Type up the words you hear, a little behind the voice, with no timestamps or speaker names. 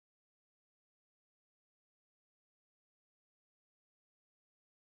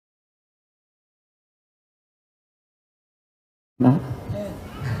Nah.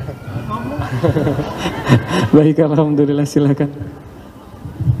 Baik, alhamdulillah, silakan.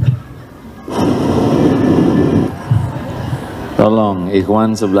 Tolong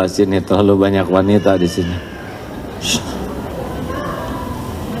ikhwan sebelah sini, terlalu banyak wanita di sini.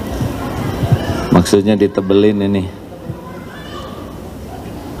 Maksudnya ditebelin ini.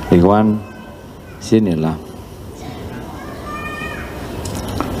 Ikhwan, sinilah.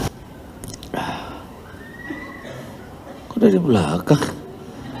 Kok dari belakang?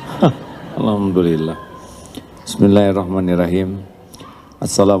 Alhamdulillah. Bismillahirrahmanirrahim.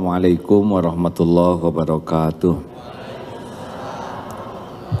 Assalamualaikum warahmatullahi wabarakatuh.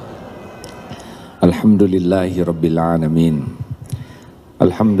 Alhamdulillahi rabbil alamin.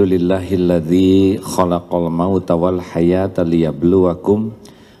 Alhamdulillahilladzi khalaqal mauta wal hayata liyabluwakum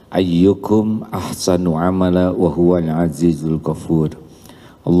ayyukum ahsanu amala wa huwal azizul ghafur.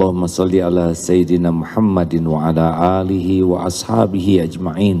 Allahumma shalli ala sayyidina Muhammadin wa ala alihi wa ashabihi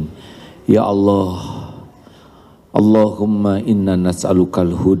ajma'in. Ya Allah, Allahumma inna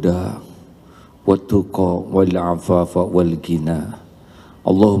nas'alukal huda wa tuqa wal afafa wal ghina.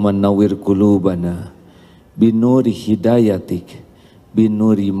 Allahumma nawwir qulubana binuri hidayatik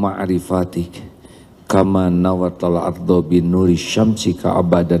binuri ma'rifatik kama nawartal ardo binuri syamsika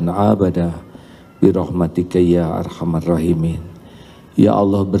abadan abada birahmatika ya arhamar rahimin. Ya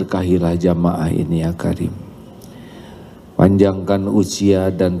Allah, berkahilah jamaah ini ya Karim, panjangkan usia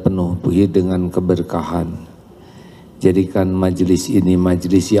dan penuhi dengan keberkahan. Jadikan majelis ini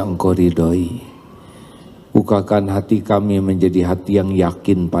majelis yang Engkau ridhoi. Bukakan hati kami menjadi hati yang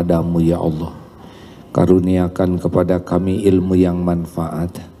yakin padamu ya Allah. Karuniakan kepada kami ilmu yang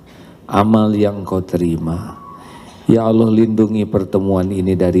manfaat, amal yang Kau terima. Ya Allah, lindungi pertemuan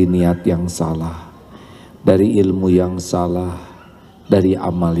ini dari niat yang salah, dari ilmu yang salah, dari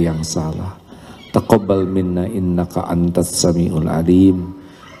amal yang salah. Taqabbal minna innaka antas samiul alim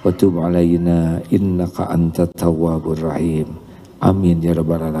wa tub alaina innaka antat tawwabur rahim. Amin ya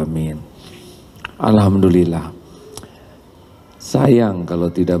rabbal alamin. Alhamdulillah. Sayang kalau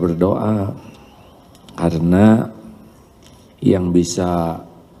tidak berdoa, karena yang bisa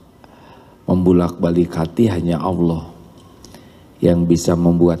membulak-balik hati hanya Allah. Yang bisa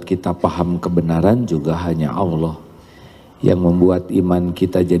membuat kita paham kebenaran juga hanya Allah. Yang membuat iman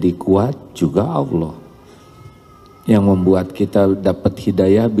kita jadi kuat juga Allah. Yang membuat kita dapat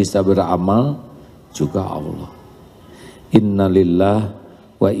hidayah bisa beramal juga Allah. Innalillah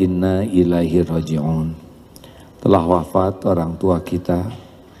wa inna ilaihi raji'un. Telah wafat orang tua kita,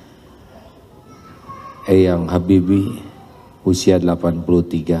 Eyang Habibi, usia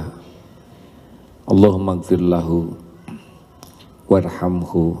 83. Allahumma gfir lahu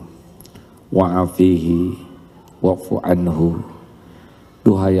warhamhu wa'afihi wa'fu anhu.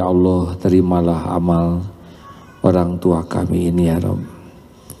 Duhai Allah, terimalah amal orang tua kami ini ya Rabb.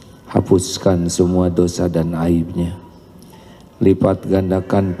 Hapuskan semua dosa dan aibnya. Lipat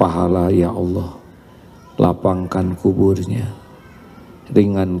gandakan pahala ya Allah. Lapangkan kuburnya,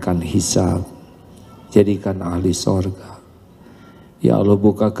 ringankan hisab, jadikan ahli sorga. Ya Allah,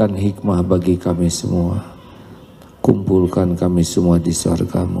 bukakan hikmah bagi kami semua. Kumpulkan kami semua di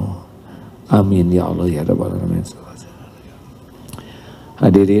sorgamu. Amin ya Allah ya Rabbal alamin.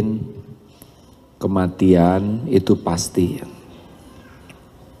 Hadirin, kematian itu pasti.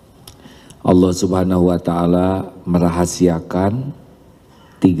 Allah subhanahu wa ta'ala merahasiakan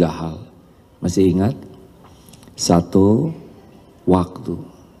 3 hal. Masih ingat? 1, waktu.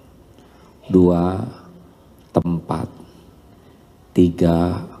 2, tempat.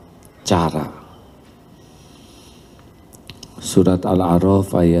 3, cara. Surat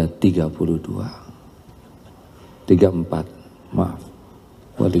Al-A'raf ayat 32. 34, maaf.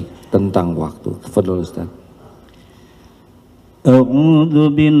 Tentang waktu. Fadhil Ustaz.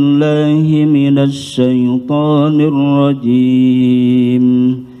 أعوذ بالله من الشيطان الرجيم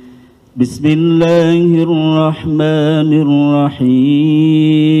بسم الله الرحمن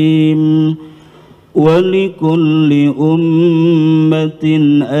الرحيم ولكل أمة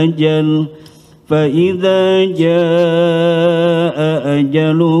أجل فإذا جاء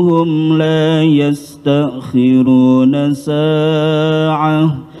أجلهم لا يستأخرون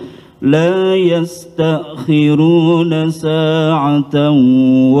ساعة لا يستأخرون ساعة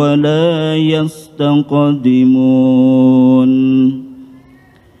ولا يستقدمون.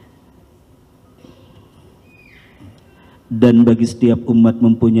 Dan bagi setiap umat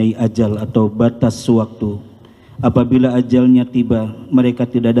mempunyai ajal atau batas waktu. Apabila ajalnya tiba, mereka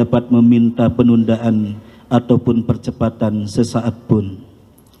tidak dapat meminta penundaan ataupun percepatan sesaat pun.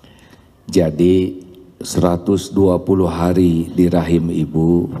 Jadi 120 hari di rahim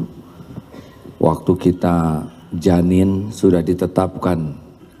ibu, waktu kita janin sudah ditetapkan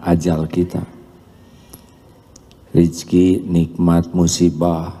ajal kita. Rizki, nikmat,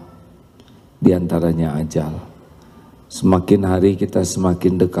 musibah, diantaranya ajal. Semakin hari kita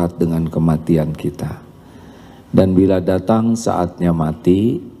semakin dekat dengan kematian kita. Dan bila datang saatnya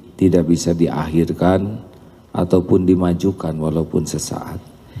mati, tidak bisa diakhirkan ataupun dimajukan walaupun sesaat.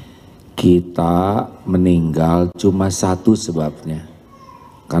 Kita meninggal cuma satu sebabnya,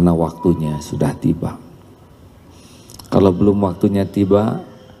 karena waktunya sudah tiba. Kalau belum waktunya tiba,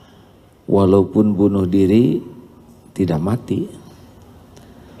 walaupun bunuh diri, tidak mati.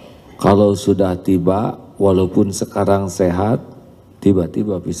 Kalau sudah tiba, walaupun sekarang sehat,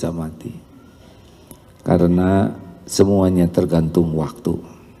 tiba-tiba bisa mati. Karena semuanya tergantung waktu.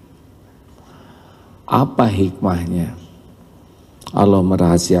 Apa hikmahnya Allah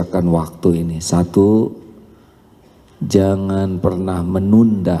merahasiakan waktu ini? Satu, jangan pernah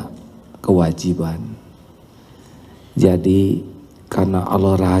menunda kewajiban. Jadi karena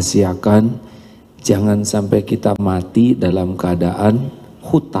Allah rahasiakan, jangan sampai kita mati dalam keadaan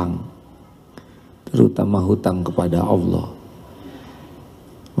hutang, terutama hutang kepada Allah.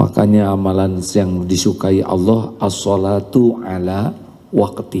 Makanya amalan yang disukai Allah, as-salatu ala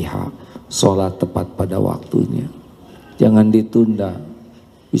waqtiha, sholat tepat pada waktunya. Jangan ditunda,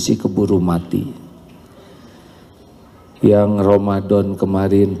 bisa keburu mati. Yang Ramadan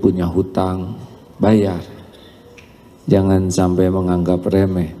kemarin punya hutang, bayar. Jangan sampai menganggap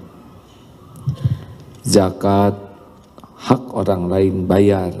remeh. Zakat, hak orang lain,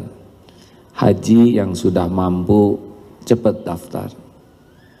 bayar. Haji yang sudah mampu, cepat daftar.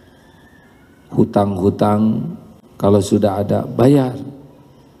 Hutang-hutang kalau sudah ada, bayar.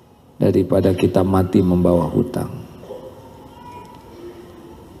 Daripada kita mati membawa hutang.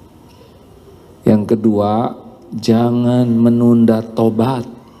 Yang kedua, jangan menunda tobat.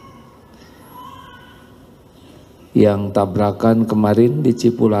 Yang tabrakan kemarin di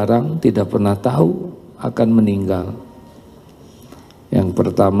Cipularang tidak pernah tahu akan meninggal. Yang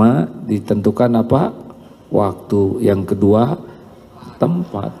pertama ditentukan apa? Waktu. Yang kedua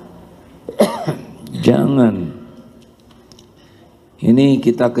tempat. Jangan. Ini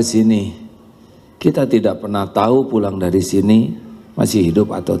kita ke sini, kita tidak pernah tahu pulang dari sini masih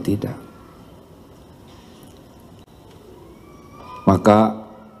hidup atau tidak. Maka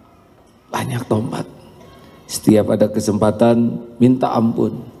banyak tobat. Setiap ada kesempatan minta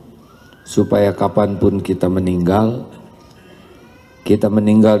ampun. Supaya kapanpun kita meninggal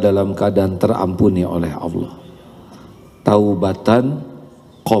dalam keadaan terampuni oleh Allah. Taubatan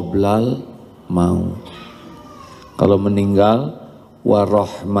qoblal maut. Kalau meninggal,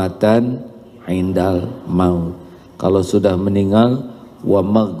 warahmatan indal maut. Kalau sudah meninggal, wa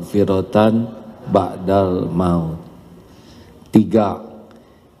maghfiratan ba'dal maut.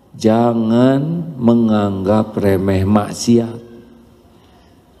 3, jangan menganggap remeh maksiat.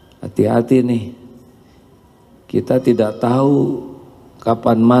 Hati-hati nih, kita tidak tahu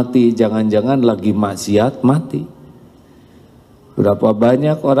kapan mati, jangan-jangan lagi maksiat mati. Berapa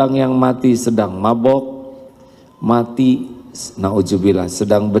banyak orang yang mati sedang mabok, mati na'udzubillah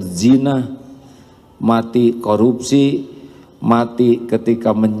sedang berzina, mati korupsi, mati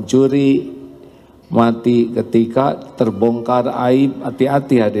ketika mencuri, mati ketika terbongkar aib.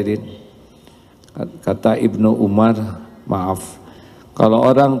 Hati-hati hadirin. Kata Ibnu Umar, maaf, kalau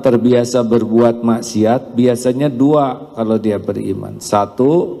orang terbiasa berbuat maksiat, biasanya 2 kalau dia beriman.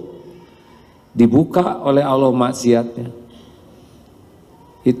 1, dibuka oleh Allah maksiatnya.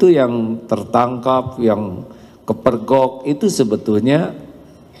 Itu yang tertangkap, yang kepergok, itu sebetulnya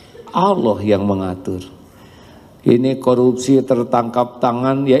Allah yang mengatur. Ini korupsi tertangkap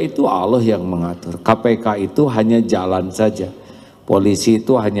tangan, yaitu Allah yang mengatur. KPK itu hanya jalan saja. Polisi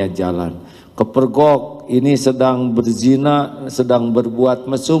itu hanya jalan. Kepergok, ini sedang berzina, sedang berbuat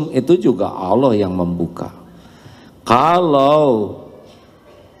mesum, itu juga Allah yang membuka. Kalau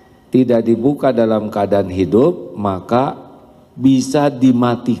tidak dibuka dalam keadaan hidup, maka bisa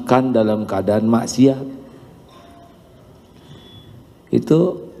dimatikan dalam keadaan maksiat.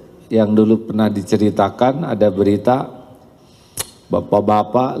 Itu yang dulu pernah diceritakan, ada berita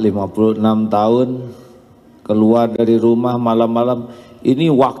bapak-bapak 56 tahun keluar dari rumah malam-malam.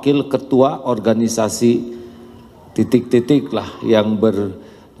 Ini wakil ketua organisasi titik-titik lah yang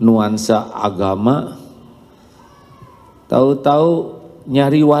bernuansa agama. Tahu-tahu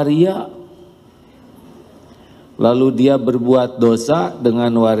nyari waria, lalu dia berbuat dosa dengan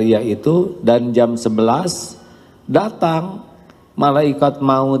waria itu, dan jam 11 datang malaikat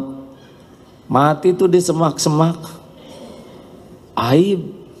maut. Mati itu di semak-semak, aib,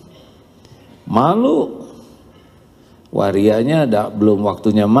 malu. Warianya belum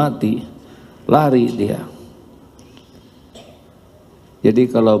waktunya mati, lari dia. Jadi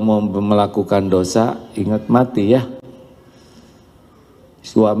kalau mau melakukan dosa, ingat mati ya.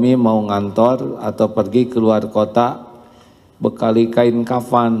 Suami mau ngantor atau pergi keluar kota, bekali kain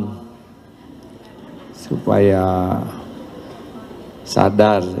kafan supaya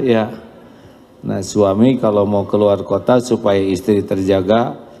sadar ya. Nah suami kalau mau keluar kota supaya istri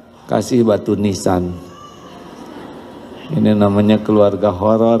terjaga, kasih batu nisan. Ini namanya keluarga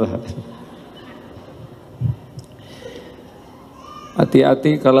horor.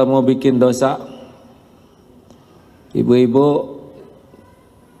 Hati-hati kalau mau bikin dosa. Ibu-ibu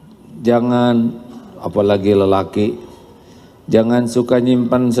jangan, apalagi lelaki, jangan suka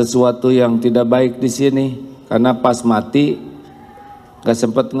nyimpan sesuatu yang tidak baik di sini, karena pas mati gak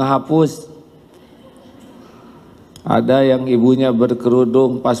sempat ngehapus. Ada yang ibunya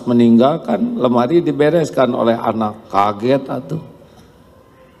berkerudung pas meninggal kan lemari dibereskan oleh anak, kaget atuh.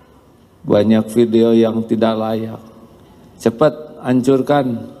 Banyak video yang tidak layak. Cepat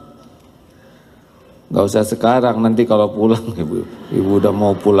hancurkan. Gak usah sekarang, nanti kalau pulang ibu udah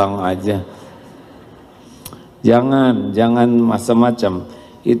mau pulang aja. Jangan macam-macam.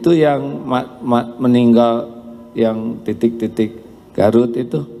 Itu yang meninggal yang titik-titik Garut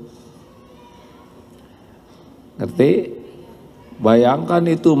itu. Ngerti? Bayangkan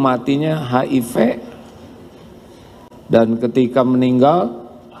itu matinya HIV. Dan ketika meninggal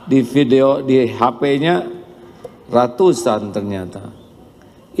di video di HP-nya ratusan ternyata.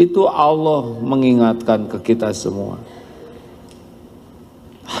 Itu Allah mengingatkan ke kita semua.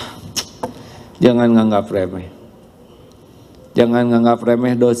 Jangan nganggap remeh. Jangan nganggap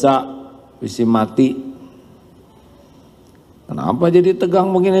remeh dosa, bisa mati. Kenapa jadi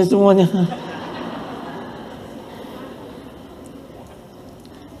tegang begini semuanya?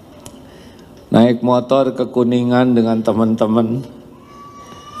 Naik motor ke Kuningan dengan teman-teman.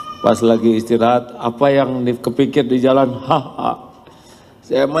 Pas lagi istirahat, apa yang kepikir di jalan?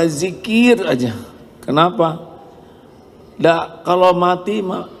 Saya mah zikir aja. Kenapa? Kalau mati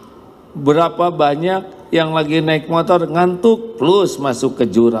mah berapa banyak yang lagi naik motor ngantuk plus masuk ke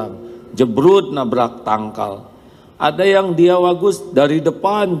jurang, jebrut nabrak tangkal. Ada yang dia bagus dari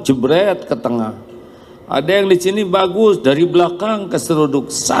depan jebret ke tengah. Ada yang di sini bagus dari belakang keseruduk.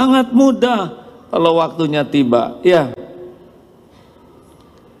 Sangat mudah kalau waktunya tiba, ya.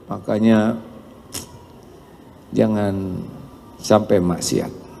 Makanya jangan sampai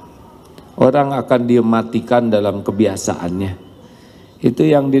maksiat. Orang akan dimatikan dalam kebiasaannya. Itu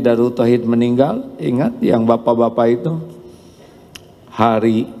yang di Darut Tauhid meninggal, ingat yang bapak-bapak itu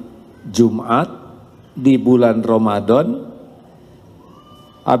hari Jumat di bulan Ramadan,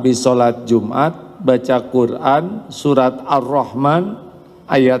 habis sholat Jumat baca Quran surat Ar-Rahman,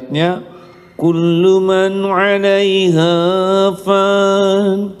 ayatnya kullu man 'alaiha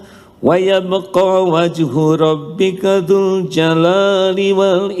fan wa yabqa wajhu rabbika dzul jalali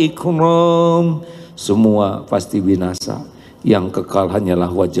wal ikram. Semua pasti binasa, yang kekal hanyalah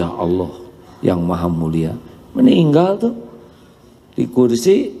wajah Allah yang maha mulia. Meninggal tuh di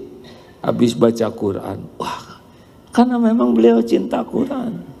kursi habis baca Quran. Wah, karena memang beliau cinta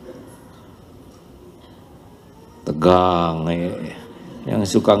Quran. Tegang ya.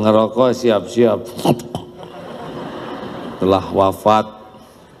 Yang suka ngerokok siap-siap. Telah wafat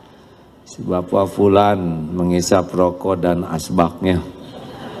si Bapak Fulan menghisap rokok dan asbaknya.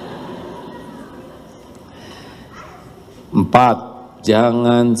 4.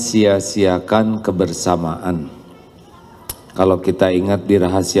 Jangan sia-siakan kebersamaan. Kalau kita ingat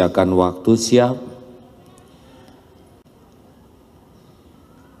dirahasiakan waktu, siap.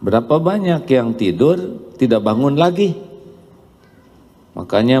 Berapa banyak yang tidur tidak bangun lagi.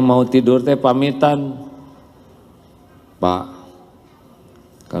 Makanya mau tidur teh pamitan. Pak,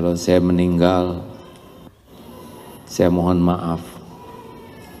 kalau saya meninggal, saya mohon maaf.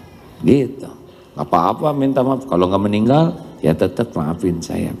 Gitu. Apa-apa minta maaf. Kalau nggak meninggal, ya tetap maafin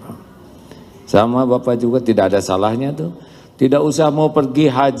saya, Pak. Sama Bapak juga tidak ada salahnya tuh. Tidak usah mau pergi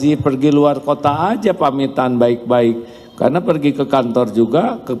haji, pergi luar kota aja pamitan baik-baik. Karena pergi ke kantor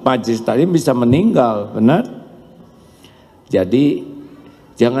juga, ke majelis taklim bisa meninggal, benar? Jadi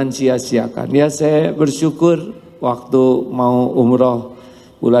jangan sia-siakan. Ya saya bersyukur waktu mau umroh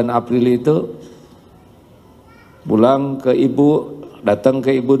bulan April itu pulang ke ibu, datang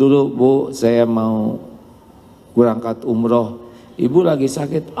ke ibu dulu, Bu saya mau berangkat umroh. Ibu lagi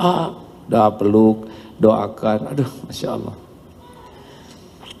sakit, udah peluk, doakan, aduh Masya Allah.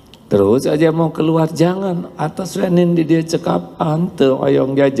 Terus aja mau keluar, jangan atas wenin di dia cekap, ante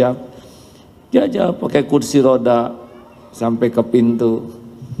oyong jajab pakai kursi roda sampai ke pintu.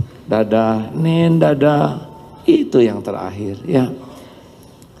 Dadah, nin dadah, itu yang terakhir ya.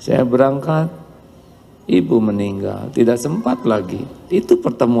 Saya berangkat, ibu meninggal, tidak sempat lagi. Itu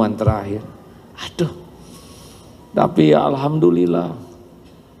pertemuan terakhir. Aduh, tapi ya alhamdulillah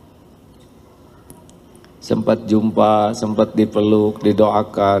sempat jumpa, sempat dipeluk,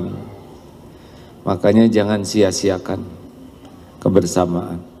 didoakan. Makanya jangan sia-siakan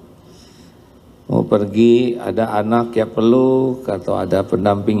kebersamaan. Mau pergi, ada anak ya peluk, atau ada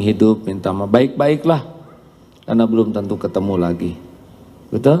pendamping hidup, minta maaf, baik-baiklah, karena belum tentu ketemu lagi.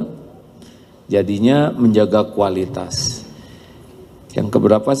 Betul? Jadinya menjaga kualitas. Yang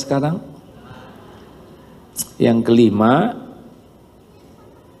keberapa sekarang? Yang kelima,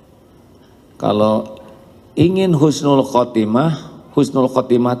 kalau ingin husnul khotimah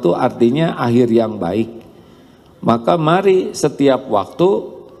itu artinya akhir yang baik. Maka mari setiap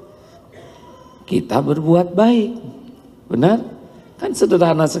waktu kita berbuat baik. Benar? Kan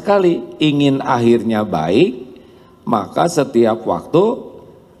sederhana sekali. Ingin akhirnya baik, maka setiap waktu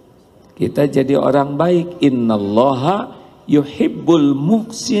kita jadi orang baik. Innallaha yuhibbul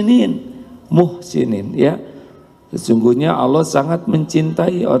muhsinin. Muhsinin, ya. Sesungguhnya Allah sangat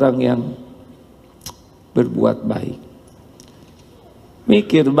mencintai orang yang berbuat baik.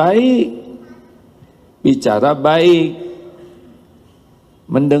 Mikir baik, bicara baik,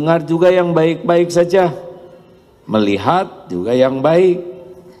 mendengar juga yang baik-baik saja, melihat juga yang baik.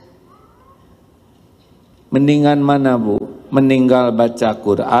 Mendingan mana Bu? Meninggal baca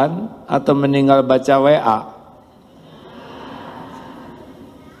Quran atau meninggal baca WA?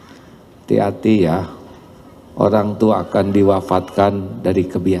 Hati-hati ya, orang tua akan diwafatkan dari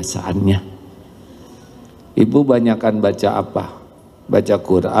kebiasaannya. Ibu banyakkan baca apa? Baca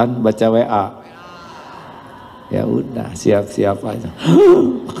Quran, baca WA? Ya udah, siap-siap aja.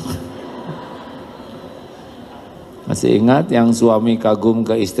 Masih ingat yang suami kagum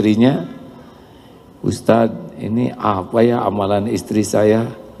ke istrinya? Ustadz, ini apa ya amalan istri saya?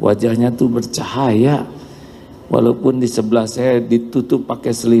 Wajahnya tuh bercahaya. Walaupun di sebelah saya ditutup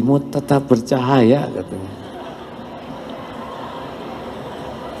pakai selimut, tetap bercahaya, katanya.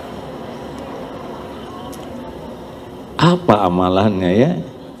 Apa amalannya ya?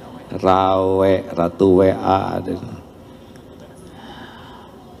 Rawe, ratu WA.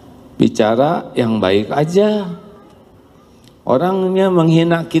 Bicara yang baik aja. Orangnya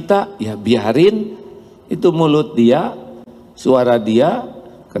menghina kita, ya biarin. Itu mulut dia, suara dia.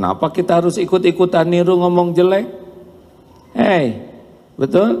 Kenapa kita harus ikut-ikutan niru ngomong jelek?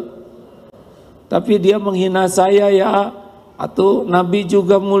 Betul? Tapi dia menghina saya ya. Atau Nabi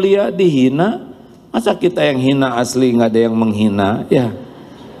juga mulia dihina. Masa kita yang hina asli nggak ada yang menghina? Ya.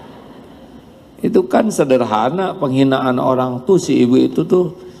 Itu kan sederhana, penghinaan orang tuh, si ibu itu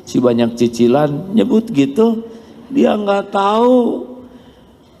tuh, si banyak cicilan, nyebut gitu. Dia nggak tahu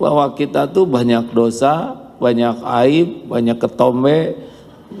bahwa kita tuh banyak dosa, banyak aib, banyak ketombe,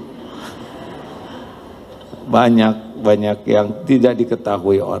 banyak yang tidak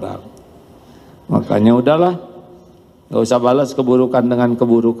diketahui orang. Makanya udahlah, nggak usah balas keburukan dengan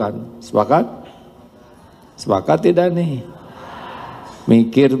keburukan. Sepakat? Sepakat tidak nih?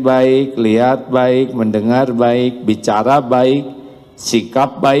 Mikir baik, lihat baik, mendengar baik, bicara baik,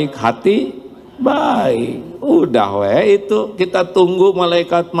 sikap baik, hati baik. Udah itu kita tunggu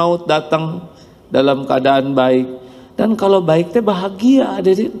malaikat maut datang dalam keadaan baik. Dan kalau baik teh bahagia,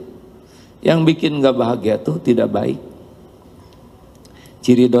 hadirin. Yang bikin nggak bahagia tuh tidak baik.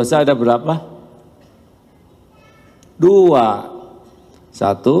 Ciri dosa ada berapa? 2.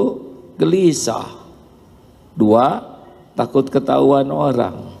 1, gelisah. 2, takut ketahuan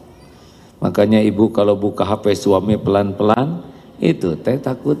orang. Makanya ibu kalau buka HP suami pelan-pelan, itu teh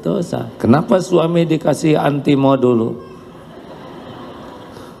takut dosa. Kenapa suami dikasih antimo dulu?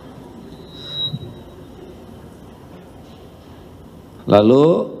 Lalu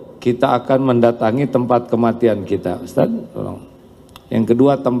kita akan mendatangi tempat kematian kita. Ustaz, tolong. Yang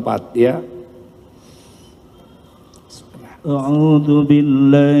kedua tempat ya. A'udzu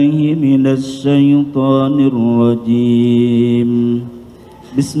billahi minasy syaithanir rajim.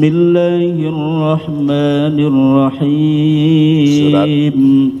 Bismillahirrahmanirrahim.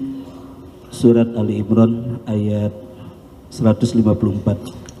 Surat Ali Imran ayat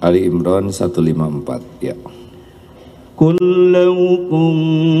 154. Ali Imran 154 ya. Qul law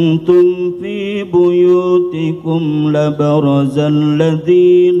kuntum fi buyutikum labarazal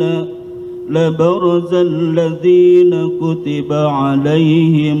ladzina kutiba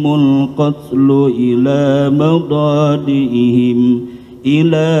alaihimul qatlu ila madaji'ihim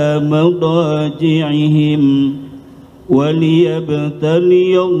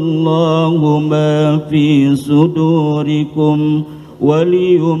waliyabtaliyallahu ma fi sudurikum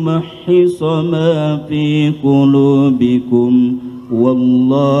waliyumahhisa ma fi qulubikum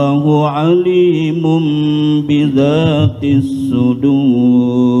wallahu alimun bidzatis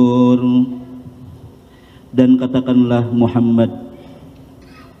sudur. Dan katakanlah Muhammad,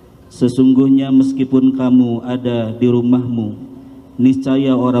 sesungguhnya meskipun kamu ada di rumahmu,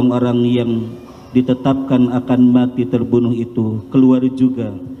 niscaya orang-orang yang ditetapkan akan mati terbunuh itu keluar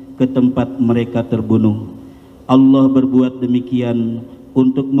juga ke tempat mereka terbunuh. Allah berbuat demikian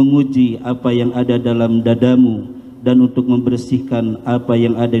untuk menguji apa yang ada dalam dadamu dan untuk membersihkan apa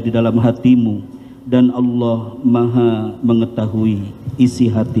yang ada di dalam hatimu, dan Allah Maha mengetahui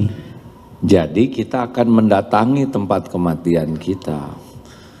isi hati. Jadi kita akan mendatangi tempat kematian kita.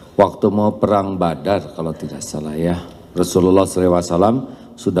 Waktu mau perang Badar kalau tidak salah ya, Rasulullah SAW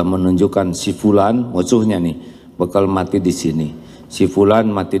sudah menunjukkan si fulan musuhnya nih bakal mati di sini, si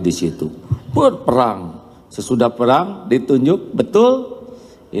fulan mati di situ. Berperang, sesudah perang ditunjuk betul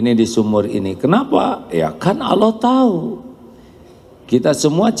ini di sumur ini. Kenapa? Ya kan Allah tahu. Kita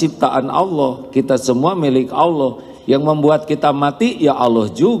semua ciptaan Allah, kita semua milik Allah. Yang membuat kita mati ya Allah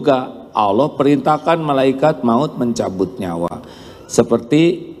juga. Allah perintahkan malaikat maut mencabut nyawa.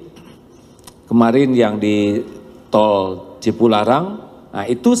 Seperti kemarin yang di tol Cipularang, nah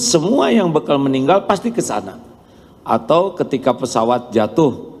itu semua yang bakal meninggal pasti ke sana. Atau ketika pesawat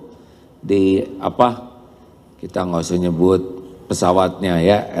jatuh di apa, kita nggak usah nyebut pesawatnya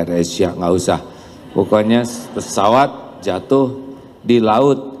ya, Air Asia nggak usah. Pokoknya pesawat jatuh di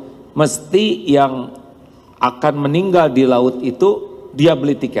laut, mesti yang akan meninggal di laut itu dia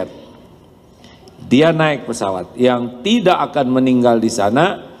beli tiket. Dia naik pesawat. Yang tidak akan meninggal di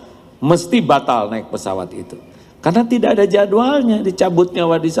sana mesti batal naik pesawat itu. Karena tidak ada jadwalnya, dicabut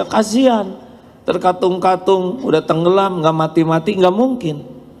nyawa di sana. Kasihan, terkatung-katung, udah tenggelam, nggak mati-mati, nggak mungkin.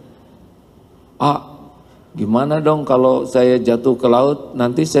 Gimana dong kalau saya jatuh ke laut,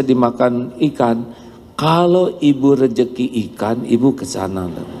 nanti saya dimakan ikan. Kalau ibu rezeki ikan, ibu ke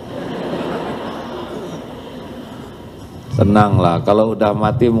sana. Tenanglah, kalau udah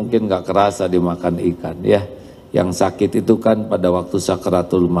mati mungkin nggak kerasa dimakan ikan ya. Yang sakit itu kan pada waktu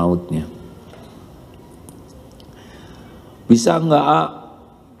sakaratul mautnya. Bisa nggak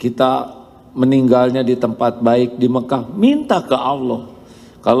kita meninggalnya di tempat baik di Mekah? Minta ke Allah.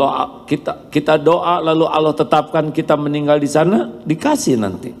 Kalau kita doa lalu Allah tetapkan kita meninggal di sana, dikasih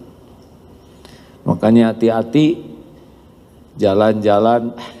nanti. Makanya hati-hati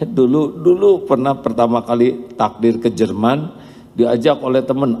jalan-jalan. Dulu pernah pertama kali takdir ke Jerman, diajak oleh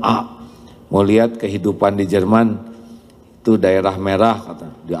temen, mau lihat kehidupan di Jerman, itu daerah merah kata.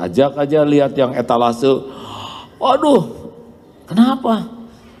 Diajak aja lihat yang etalase. Waduh, kenapa?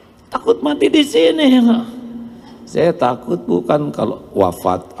 Takut mati di sini. Saya takut bukan kalau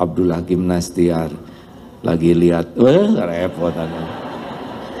wafat Abdullah Gymnastiar lagi lihat, repot.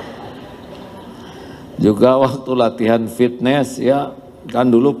 Juga waktu latihan fitness ya,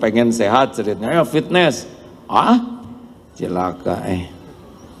 kan dulu pengen sehat ceritanya, ya fitness, celaka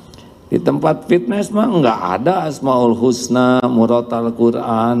di tempat fitness mah nggak ada Asmaul Husna, Muratal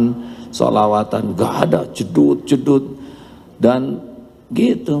Quran, sholawatan, nggak ada, jedut dan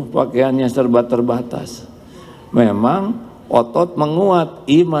gitu, pakaiannya serba terbatas. Memang otot menguat,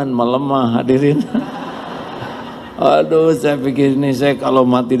 iman melemah hadirin. Aduh, saya pikir ini saya kalau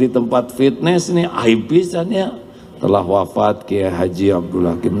mati di tempat fitness ini aib pisan ya. Telah wafat Kiai Haji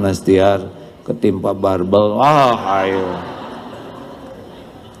Abdullah Gymnastiar ketimpa barbel. Ayo.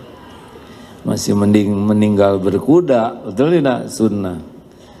 Masih mending meninggal berkuda, betul tidak? Sunnah.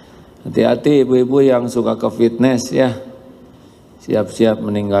 Hati-hati ibu-ibu yang suka ke fitness ya. Siap-siap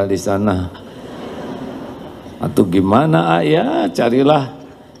meninggal di sana. Atau gimana ya, carilah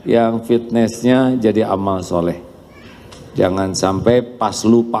yang fitnessnya jadi amal soleh. Jangan sampai pas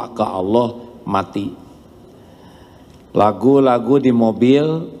lupa ke Allah mati. Lagu-lagu di mobil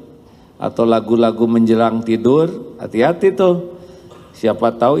atau lagu-lagu menjelang tidur, hati-hati tuh.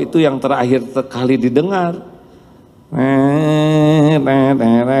 Siapa tahu itu yang terakhir kali didengar.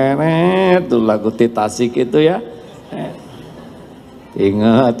 Itu lagu Titasik itu ya.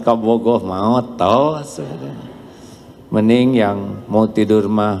 Ingat kabogoh maut tos. Mending yang mau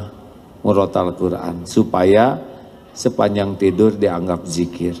tidur mah murotal Quran supaya sepanjang tidur dianggap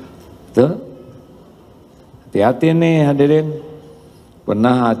zikir. Betul? Hati-hati nih hadirin.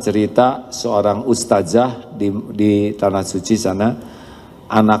 Pernah cerita seorang ustazah di Tanah Suci sana,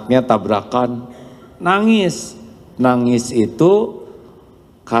 anaknya tabrakan, nangis. Nangis itu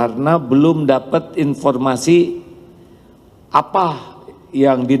karena belum dapat informasi apa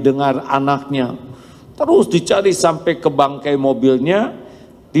yang didengar anaknya. Terus dicari sampai ke bangkai mobilnya,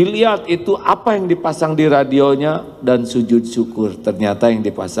 dilihat itu apa yang dipasang di radionya dan sujud syukur. Ternyata yang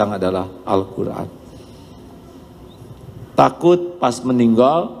dipasang adalah Al-Quran. Takut pas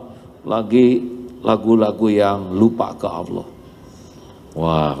meninggal lagi lagu-lagu yang lupa ke Allah.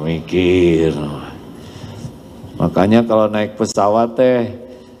 Wah, mikir. Makanya kalau naik pesawat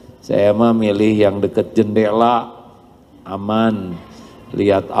saya mah milih yang deket jendela, aman,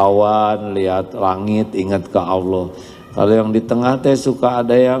 lihat awan, lihat langit, ingat ke Allah. Kalau yang di tengah suka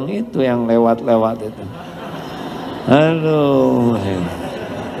ada yang itu, yang lewat-lewat itu. Aduh,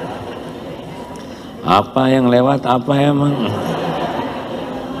 apa yang lewat, apa emang?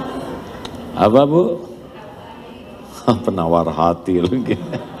 Apa Bu? Penawar hati lagi.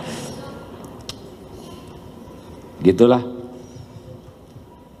 Gitulah.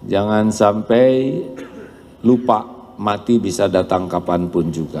 Jangan sampai lupa, mati bisa datang kapanpun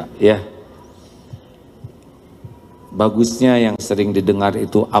juga, ya. Bagusnya yang sering didengar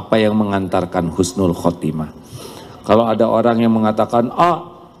itu apa yang mengantarkan husnul khotimah. Kalau ada orang yang mengatakan,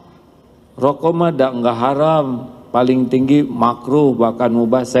 rokok mah enggak haram, paling tinggi makruh bahkan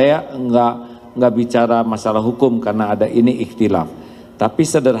mubah, saya enggak bicara masalah hukum karena ada ini ikhtilaf. Tapi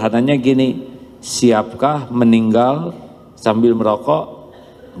sederhananya gini, siapkah meninggal sambil merokok?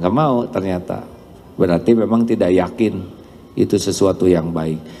 Enggak mau ternyata. Berarti memang tidak yakin itu sesuatu yang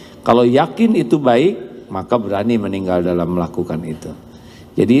baik. Kalau yakin itu baik, maka berani meninggal dalam melakukan itu.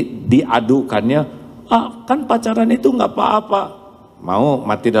 Jadi diadukannya, kan pacaran itu enggak apa-apa. Mau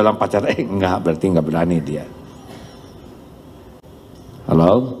mati dalam pacaran? Enggak, berarti enggak berani dia.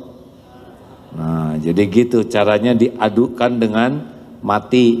 Halo? Nah, jadi gitu caranya, diadukan dengan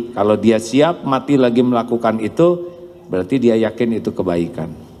mati. Kalau dia siap mati lagi melakukan itu, berarti dia yakin itu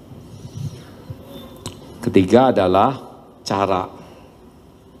kebaikan. Ketiga adalah cara.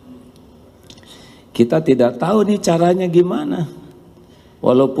 Kita tidak tahu nih caranya gimana.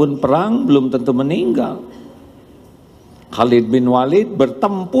 Walaupun perang belum tentu meninggal. Khalid bin Walid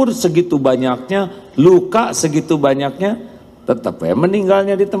bertempur segitu banyaknya, luka segitu banyaknya, tetap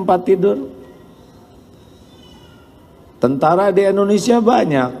meninggalnya di tempat tidur. Tentara di Indonesia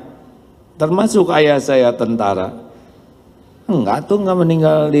banyak, termasuk ayah saya tentara. Enggak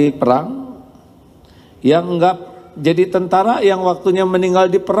meninggal di perang. Yang enggak jadi tentara yang waktunya meninggal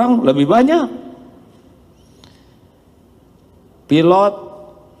di perang lebih banyak. Pilot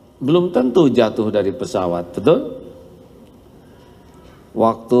belum tentu jatuh dari pesawat, betul?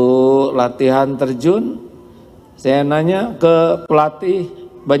 Waktu latihan terjun, saya nanya ke pelatih,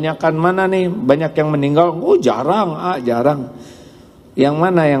 banyakan mana nih? Banyak yang meninggal? Oh jarang, jarang. Yang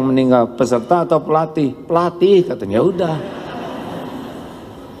mana yang meninggal, peserta atau pelatih? Pelatih katanya. Udah.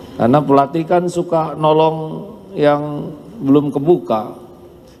 Karena pelatih kan suka nolong yang belum kebuka.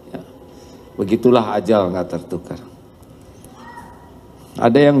 Ya. Begitulah ajal nggak tertukar.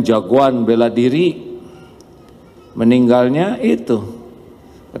 Ada yang jagoan bela diri, meninggalnya itu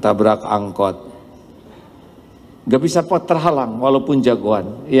ketabrak angkot. Gak bisa terhalang walaupun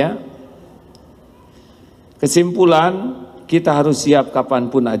jagoan, ya. Kesimpulan, kita harus siap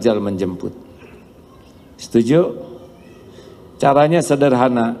kapanpun ajal menjemput. Setuju? Caranya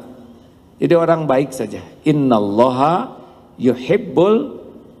sederhana. Jadi orang baik saja. Innallaha yuhibbul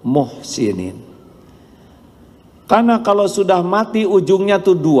muhsinin. Karena kalau sudah mati ujungnya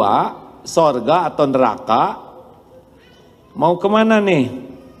tuh dua, sorga atau neraka, mau kemana nih?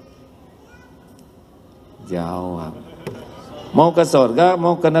 Jawab. Mau ke sorga,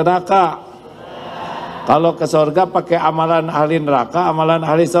 mau ke neraka? Kalau ke sorga pakai amalan ahli neraka, amalan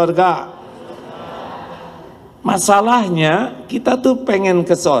ahli sorga. Masalahnya kita tuh pengen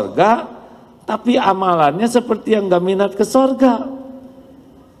ke sorga, tapi amalannya seperti yang gak minat ke sorga.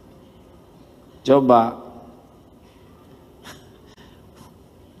 Coba,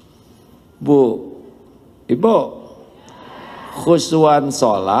 Bu, Ibu, khusyuan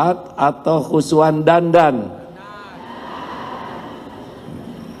sholat atau khusyuan dandan?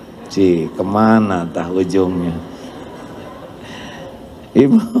 Kemana tah ujungnya?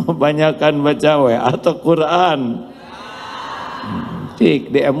 Ibu banyakkan baca atau Quran?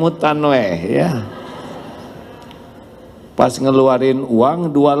 Diemutan ya. Pas ngeluarin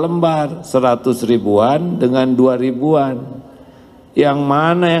uang 2 lembar 100 ribuan dengan 2 ribuan, yang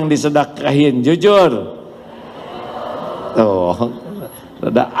mana yang disedekahin? Jujur. Tuh,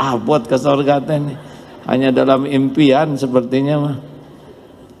 rada abot ke surga nih. Hanya dalam impian sepertinya mah.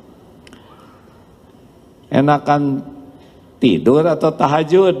 Enakan tidur atau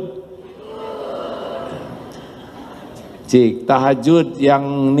tahajud? Tahajud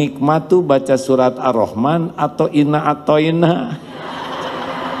yang nikmat tuh baca surat Ar-Rahman atau Inna Atoina?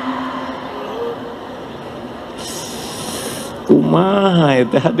 Kumaha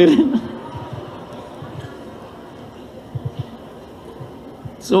itu hadirin?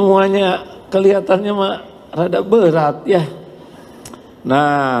 Semuanya kelihatannya mah rada berat ya.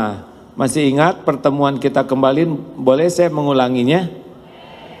 Nah, masih ingat pertemuan kita kembali, boleh saya mengulanginya?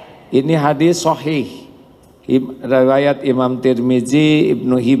 Ini hadis sahih, riwayat Imam Tirmizi,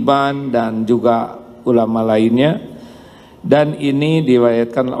 Ibnu Hibban dan juga ulama lainnya. Dan ini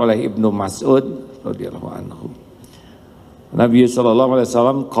diriwayatkan oleh Ibnu Mas'ud radhiyallahu anhu. Nabi sallallahu alaihi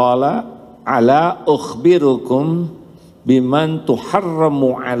wasallam qala ala ukhbirukum biman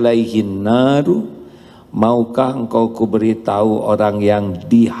tuharramu alaihin naru, maukah engkau kuberitahu orang yang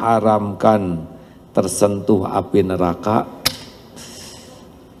diharamkan tersentuh api neraka?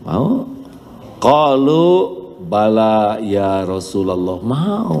 Mau? Qalu bala ya Rasulullah,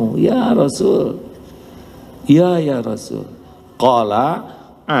 mau ya Rasul. Ya Rasul. Qala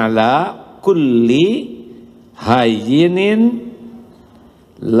ala kulli hayyinin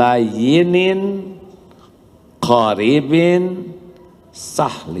layinin qaribin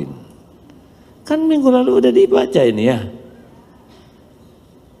sahlin. Kan minggu lalu udah dibaca ini ya.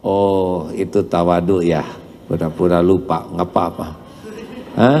 Oh, itu tawadu ya. Pura-pura lupa, nggak apa-apa.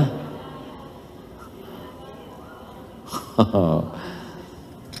 Hah?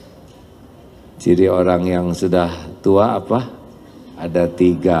 Ciri orang yang sudah tua apa? Ada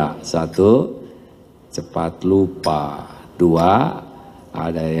 3. 1, cepat lupa. 2,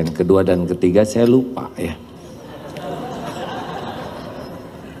 ada yang kedua dan ketiga saya lupa ya.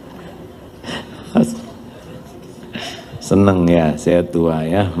 Seneng ya saya tua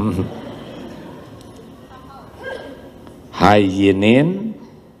ya. Hayyinin,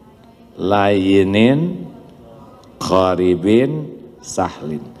 layinin, qaribin,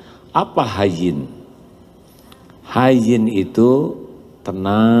 sahlin. Apa hayyin? Hayyin itu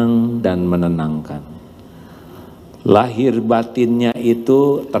tenang dan menenangkan. Lahir batinnya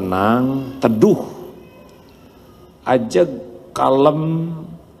itu tenang, teduh, ajeg, kalem,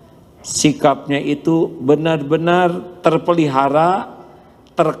 sikapnya itu benar-benar terpelihara,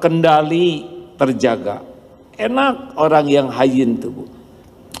 terkendali, terjaga. Enak orang yang hayyin itu, Bu.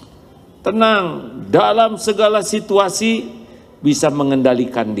 Tenang, dalam segala situasi bisa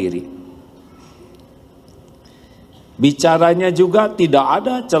mengendalikan diri. Bicaranya juga tidak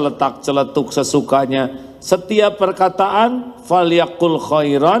ada celetak-celetuk sesukanya. Setiap perkataan falyaqul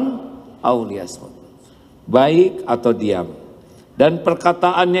khairan aw liyasmut. Baik atau diam. Dan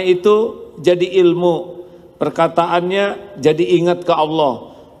perkataannya itu jadi ilmu. Perkataannya jadi ingat ke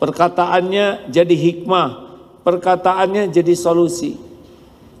Allah. Perkataannya jadi hikmah. Perkataannya jadi solusi.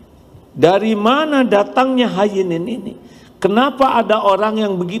 Dari mana datangnya hayyinin ini? Kenapa ada orang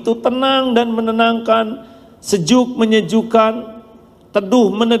yang begitu tenang dan menenangkan, sejuk menyejukkan,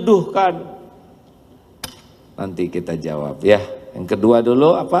 teduh meneduhkan? Nanti kita jawab ya. Yang kedua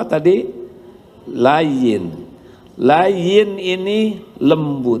dulu apa tadi? Layin. Layin ini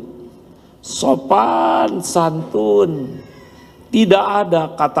lembut, sopan santun, tidak ada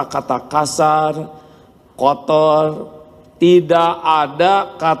kata-kata kasar, kotor, tidak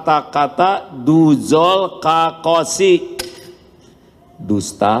ada kata-kata duzol kakosi,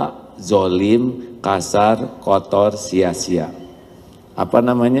 dusta, zolim, kasar, kotor, sia-sia. Apa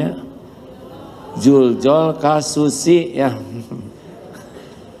namanya? Juljol kasusi ya.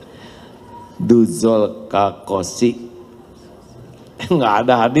 Duzol kakosi. Enggak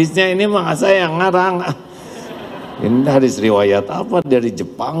ada hadisnya, ini mah saya yang ngarang. Ini hadis riwayat apa dari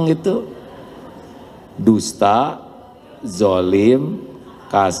Jepang itu? Dusta, zolim,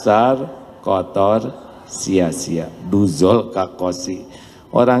 kasar, kotor, sia-sia. Duzol kakosi.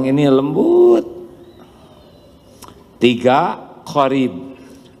 Orang ini lembut. 3, qarib.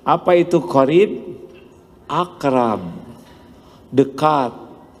 Apa itu qarib? Akrab, dekat,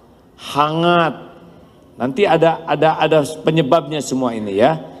 hangat. Nanti ada penyebabnya semua ini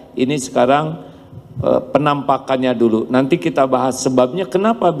ya. Ini sekarang penampakannya dulu. Nanti kita bahas sebabnya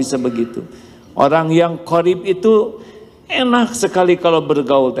kenapa bisa begitu. Orang yang qarib itu enak sekali kalau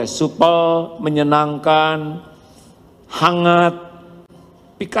bergaul teh, supel, menyenangkan, hangat,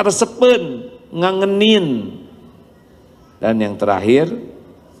 pikaresepen, ngangenin. Dan yang terakhir,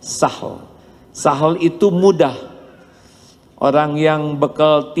 sahal. Sahal itu mudah. Orang yang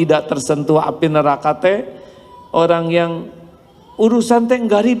bekal tidak tersentuh api neraka teh, orang yang urusan teh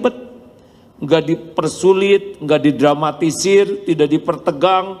enggak ribet, enggak dipersulit, enggak didramatisir, tidak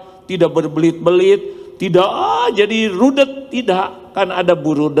dipertegang, tidak berbelit-belit, tidak jadi rudet, tidak. Kan ada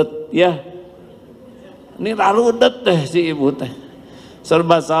burudet ya. Ini rudet deh si ibu teh.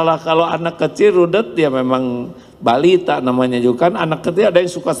 Serba salah. Kalau anak kecil rudet ya memang balita namanya juga kan. Anak kecil ada yang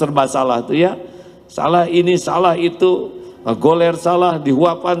suka serba salah tuh ya. Salah ini, salah itu, goler salah,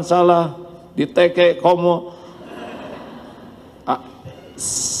 dihuapan salah, diteke komo.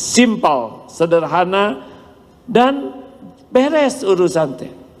 Simple, sederhana, dan beres urusan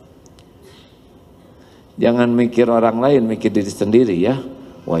teh. Jangan mikir orang lain, mikir diri sendiri ya.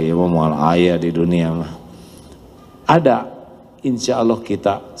 Wah ya mau ayah di dunia mah. Ada, insya Allah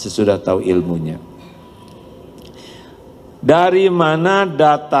kita sesudah tahu ilmunya. Dari mana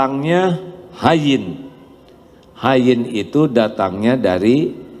datangnya hayin? Hayin itu datangnya dari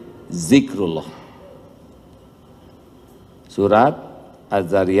zikrullah. Surat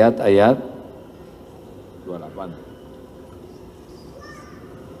Az-Zariyat ayat 28.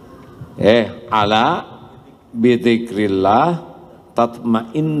 Ala bidzikrillah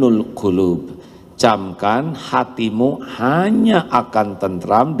tatmainnul qulub. Camkan hatimu hanya akan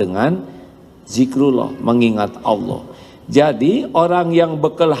tentram dengan zikrullah, mengingat Allah. Jadi orang yang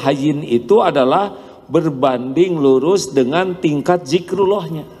bekal hayin itu adalah berbanding lurus dengan tingkat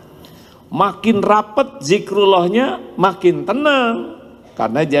zikrullahnya. Makin rapat zikrullahnya, makin tenang.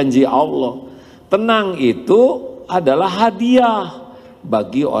 Karena janji Allah. Tenang itu adalah hadiah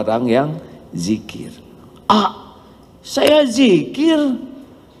bagi orang yang zikir. Saya zikir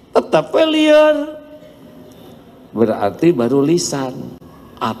tetap liar, berarti baru lisan.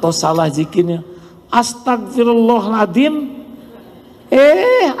 Atau salah zikirnya, astagfirullahaladzim,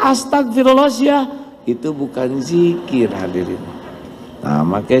 astagfirullah ya, itu bukan zikir hadirin. Nah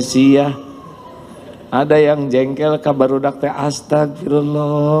makasih ya, ada yang jengkel kabarudak teh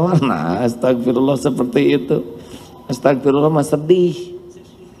astagfirullah. Nah astagfirullah seperti itu, astagfirullah mah sedih,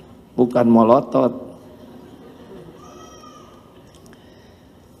 bukan molotot.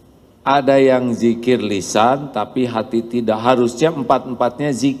 Ada yang zikir lisan tapi hati tidak. Harusnya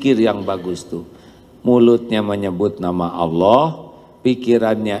empat-empatnya zikir yang bagus tuh. Mulutnya menyebut nama Allah,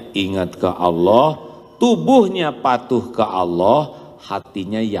 pikirannya ingat ke Allah, tubuhnya patuh ke Allah,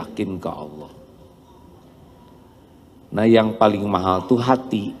 hatinya yakin ke Allah. Nah yang paling mahal tuh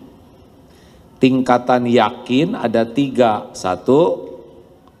hati. Tingkatan yakin ada 3.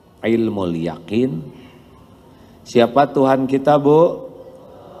 1, ilmul yakin. Siapa Tuhan kita, Bu?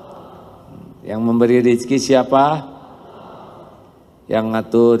 Yang memberi rezeki siapa? Yang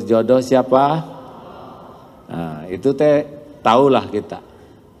ngatur jodoh siapa? Nah, itu teh tahulah kita.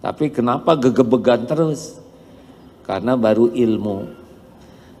 Tapi kenapa gegebegan terus? Karena baru ilmu.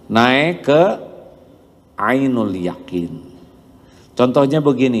 Naik ke ainul yakin. Contohnya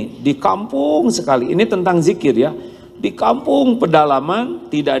begini, di kampung sekali, ini tentang zikir ya. Di kampung pedalaman,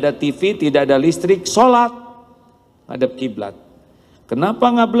 tidak ada TV, tidak ada listrik, sholat ngadep kiblat. Kenapa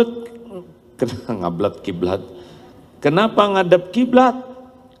ngablat kiblat? Kenapa ngadep kiblat?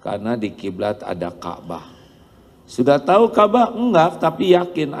 Karena di kiblat ada Ka'bah. Sudah tahu Ka'bah? Enggak, tapi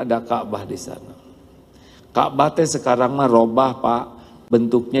yakin ada Ka'bah di sana. Ka'bah teh sekarang mah robah Pak,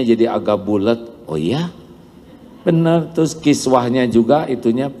 bentuknya jadi agak bulat. Oh iya? Benar, terus kiswahnya juga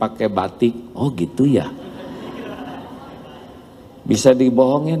itunya pakai batik. Oh gitu ya? Bisa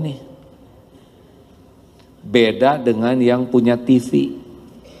dibohongin nih. Beda dengan yang punya TV.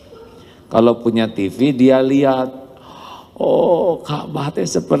 Kalau punya TV dia lihat, oh Ka'bah teh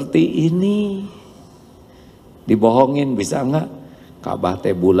seperti ini. Dibohongin bisa enggak? Ka'bah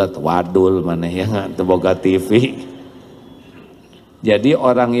teh bulat, wadul mana ya enggak teboga TV. Jadi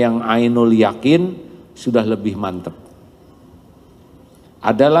orang yang ainul yakin sudah lebih mantep.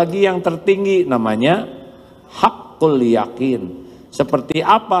 Ada lagi yang tertinggi namanya haqqul yakin. Seperti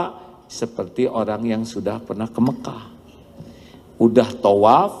apa? Seperti orang yang sudah pernah ke Mekah. Udah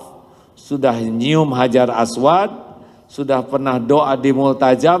tawaf, sudah nyium hajar aswad, sudah pernah doa di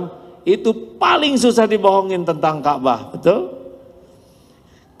multajam, itu paling susah dibohongin tentang Ka'bah, betul?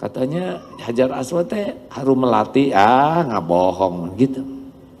 Katanya hajar aswad teh harum melati, nggak bohong gitu.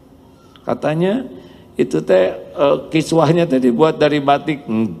 Katanya itu teh kiswahnya teh dibuat dari batik,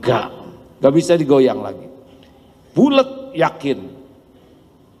 nggak bisa digoyang lagi. Bulat yakin.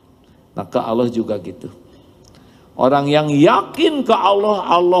 Nah ke Allah juga gitu. Orang yang yakin ke Allah,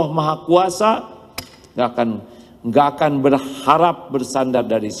 Allah Maha Kuasa, nggak akan berharap bersandar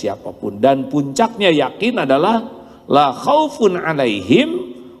dari siapapun. Dan puncaknya yakin adalah la khaufun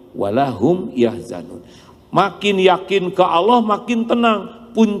alaihim walahum yahzanun. Makin yakin ke Allah makin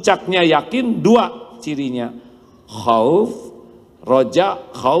tenang. Puncaknya yakin 2 cirinya. Khauf, roja,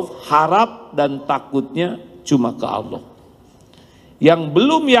 khauf, harap dan takutnya cuma ke Allah. Yang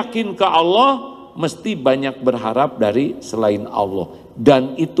belum yakin ke Allah mesti banyak berharap dari selain Allah,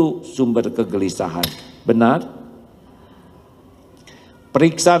 dan itu sumber kegelisahan. Benar?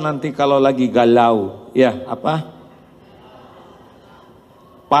 Periksa nanti kalau lagi galau, ya apa?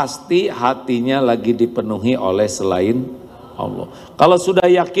 Pasti hatinya lagi dipenuhi oleh selain Allah. Kalau sudah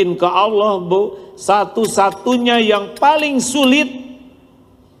yakin ke Allah, Bu, satu-satunya yang paling sulit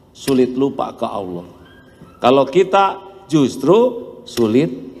lupa ke Allah. Kalau kita justru sulit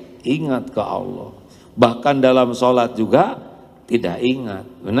ingat ke Allah. Bahkan dalam sholat juga tidak ingat,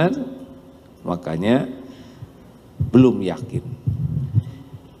 benar? Makanya belum yakin.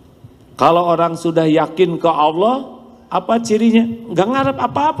 Kalau orang sudah yakin ke Allah, apa cirinya? Gak ngarep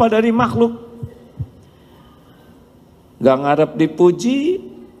apa-apa dari makhluk. Gak ngarep dipuji,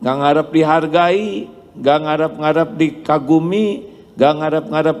 gak ngarep dihargai, gak ngarep-ngarep dikagumi, gak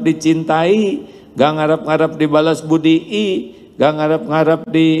ngarep-ngarep dicintai, gak ngarep-ngarep dibalas budii, gak ngarep-ngarep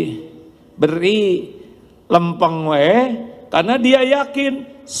diberi, lempeng karena dia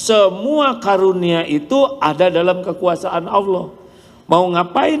yakin semua karunia itu ada dalam kekuasaan Allah. Mau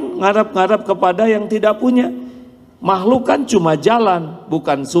ngapain ngarep-ngarep kepada yang tidak punya? Makhluk kan cuma jalan,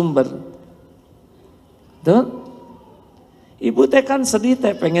 bukan sumber. Betul? Ibu teh kan sedih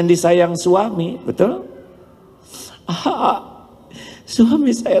teh pengen disayang suami, betul?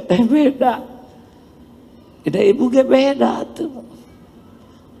 Suami saya teh beda. Beda ibu ge beda tuh.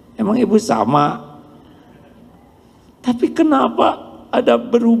 Emang ibu sama? Tapi kenapa ada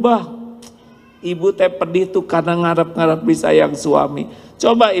berubah? Ibu teh pedih tuh karena ngarep-ngarep disayang suami.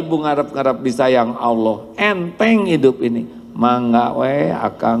 Coba ibu ngarep-ngarep disayang Allah. Enteng hidup ini. Mangga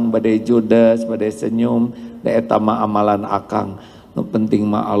akang badai judes, badai senyum, da eta mah amalan akang. Nu penting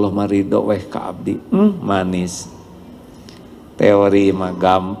mah Allah marido ka abdi. Manis. Teori mah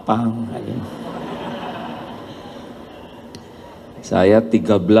gampang. Saya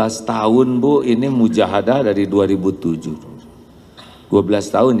 13 tahun Bu, ini mujahadah dari 2007. 12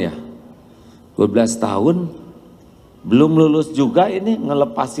 tahun ya. 12 tahun belum lulus juga ini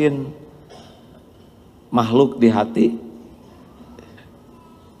ngelepasin makhluk di hati.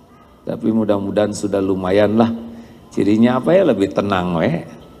 Tapi mudah-mudahan sudah lumayan lah. Cirinya apa ya? Lebih tenang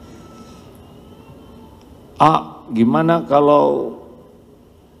gimana kalau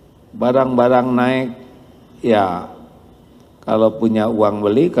barang-barang naik? Ya kalau punya uang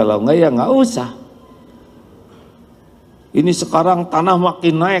beli, kalau enggak ya enggak usah. Ini sekarang tanah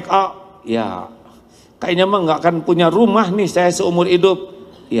makin naik, ya kayaknya mah enggak akan punya rumah nih saya seumur hidup.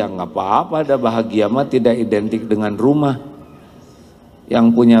 Ya enggak apa-apa, ada bahagia mah tidak identik dengan rumah. Yang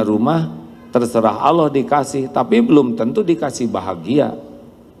punya rumah terserah Allah dikasih, tapi belum tentu dikasih bahagia.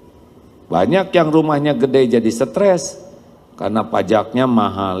 Banyak yang rumahnya gede jadi stres karena pajaknya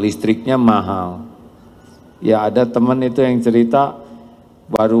mahal, listriknya mahal. Ya ada teman itu yang cerita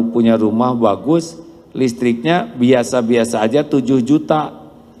baru punya rumah bagus, listriknya biasa-biasa aja 7 juta.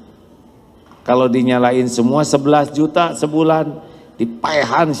 Kalau dinyalain semua 11 juta sebulan,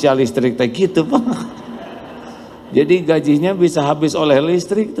 dipaehan si listrik teh gitu Pak. Jadi gajinya bisa habis oleh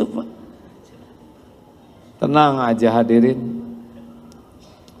listrik tuh Pak. Tenang aja hadirin.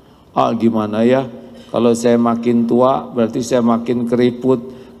 Gimana ya, kalau saya makin tua berarti saya makin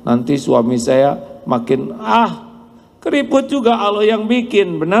keriput, nanti suami saya makin keriput juga Allah yang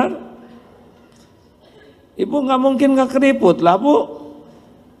bikin, benar? Ibu nggak mungkin nggak keriput lah Bu.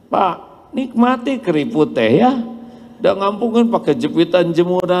 Pak, nikmati keriput teh ya. Udah ngampungin pakai jepitan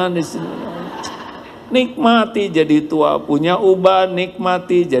jemuran di sini. Nikmati jadi tua, punya uban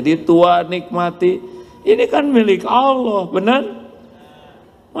nikmati, jadi tua nikmati. Ini kan milik Allah, benar?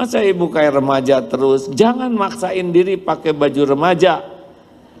 Masa ibu kayak remaja terus? Jangan maksain diri pakai baju remaja,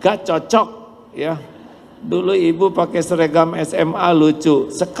 gak cocok ya. Dulu ibu pakai seragam SMA lucu,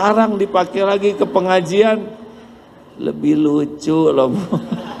 sekarang dipakai lagi ke pengajian lebih lucu loh Bu.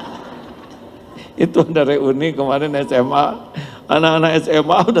 Itu ada reuni kemarin SMA, anak-anak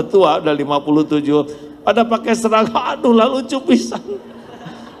SMA udah tua, udah 57, pada pakai seragam, aduh lah lucu pisan.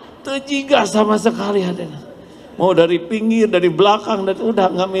 Tuh jiga sama sekali ada. Mau dari pinggir, dari belakang, dan udah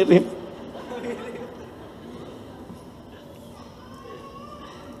nggak mirip.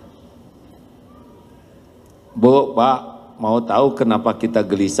 Bu, Pak, mau tahu kenapa kita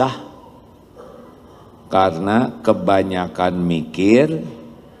gelisah? Karena kebanyakan mikir,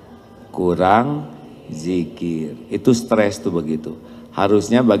 kurang zikir. Itu stres tuh begitu.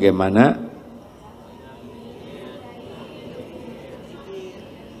 Harusnya bagaimana?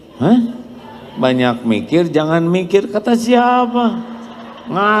 Banyak mikir, jangan mikir. Kata siapa?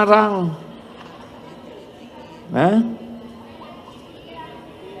 Ngarang.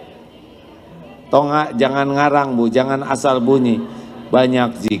 Tonga, jangan ngarang Bu, jangan asal bunyi.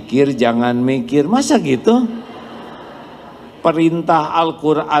 Banyak zikir, jangan mikir. Masa gitu? Perintah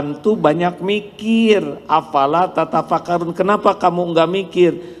Al-Quran tuh banyak mikir. Afala tatafakarun. Kenapa kamu enggak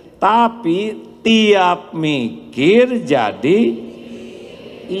mikir? Tapi tiap mikir jadi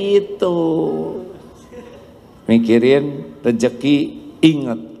itu. Mikirin rezeki,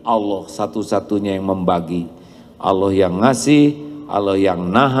 ingat Allah satu-satunya yang membagi. Allah yang ngasih, Allah yang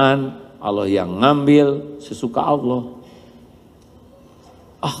nahan, Allah yang ngambil sesuka Allah.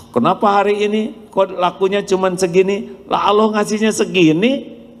 Kenapa hari ini kok lakunya cuman segini, lah Allah ngasihnya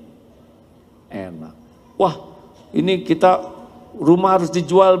segini, enak. Wah, ini kita rumah harus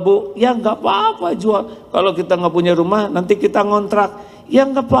dijual bu, ya nggak apa-apa jual. Kalau kita nggak punya rumah, nanti kita ngontrak, ya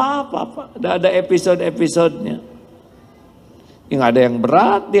nggak apa-apa, Pak. Ada episode-episodenya. Nggak ada yang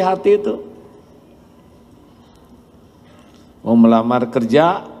berat di hati itu. Mau melamar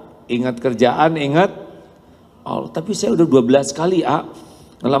kerja, ingat kerjaan, ingat Allah. Tapi saya udah 12 kali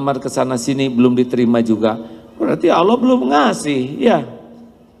ngelamar ke sana sini belum diterima juga. Berarti Allah belum ngasih, ya.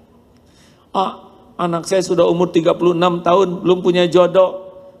 Anak saya sudah umur 36 tahun belum punya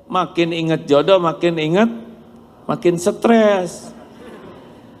jodoh. Makin ingat jodoh, makin stres.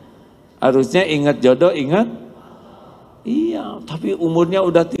 Harusnya ingat jodoh, ingat. Iya, tapi umurnya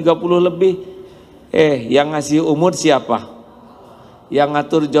udah 30 lebih. Yang ngasih umur siapa? Yang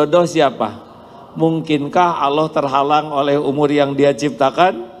ngatur jodoh siapa? Mungkinkah Allah terhalang oleh umur yang Dia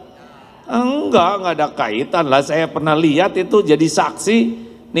ciptakan? Enggak ada kaitan lah. Saya pernah lihat itu jadi saksi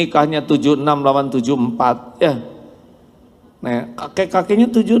nikahnya 76 lawan 74 ya. Nah, kakek-kakeknya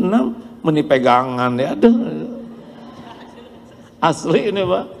 76 meni pegangan ya. Aduh. Asli ini,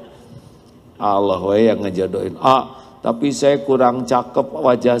 Pak. Allah yang ngejodohin. Tapi saya kurang cakep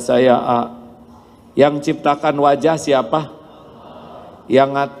wajah saya. Yang ciptakan wajah siapa? Yang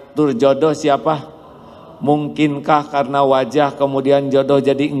ngatur jodoh siapa? Mungkinkah karena wajah kemudian jodoh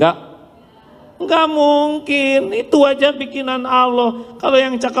jadi enggak? Enggak mungkin, itu wajah bikinan Allah. Kalau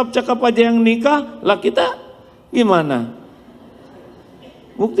yang cakep-cakep aja yang nikah, lah kita gimana?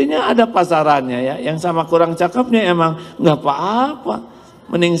 Buktinya ada pasarannya ya, yang sama kurang cakepnya emang enggak apa-apa.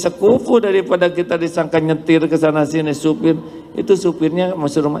 Mending sekufu daripada kita disangka nyetir ke sana sini supir. Itu supirnya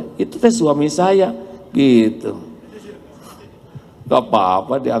masuk rumah, itu teh suami saya, gitu. Gak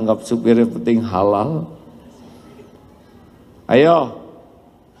apa-apa dianggap supir, yang penting halal. Ayo,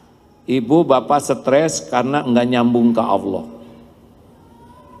 ibu bapak stres karena enggak nyambung ke Allah.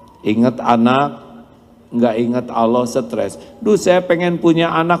 Ingat anak, enggak ingat Allah, stres. Duh, saya pengen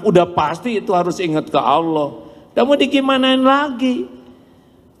punya anak, udah pasti itu harus ingat ke Allah. Dan mau digimanain lagi?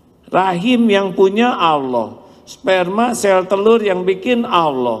 Rahim yang punya Allah, sperma sel telur yang bikin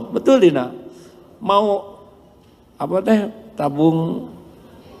Allah. Betul Dina? Mau apa teh? Tabung,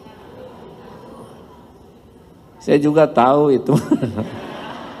 saya juga tahu itu.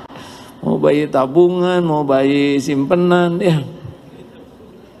 Mau bayi tabungan, mau bayi simpenan, ya.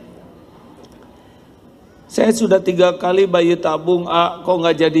 Saya sudah 3 kali bayi tabung, kok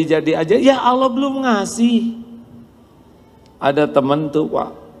nggak jadi-jadi aja? Ya Allah belum ngasih. Ada teman tuh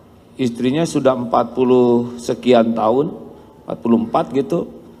Pak, istrinya sudah 40 sekian tahun, 44 gitu,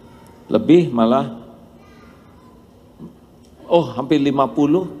 lebih malah. Hampir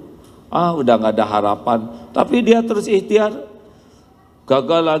 50, udah nggak ada harapan. Tapi dia terus ikhtiar,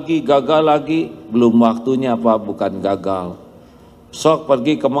 gagal lagi, belum waktunya Pak, bukan gagal. Sok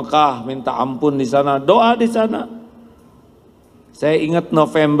pergi ke Mekah, minta ampun di sana, doa di sana. Saya ingat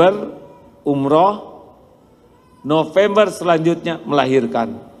November umroh, November selanjutnya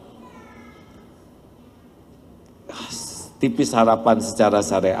melahirkan. Tipis harapan secara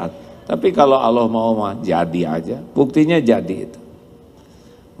syariat. Tapi kalau Allah mau mah jadi aja, buktinya jadi itu.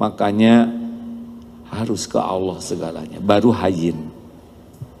 Makanya harus ke Allah segalanya, baru hayyin.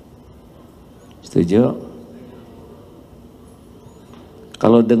 Setuju?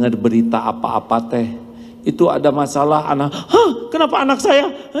 Kalau dengar berita apa-apa teh, itu ada masalah anak, kenapa anak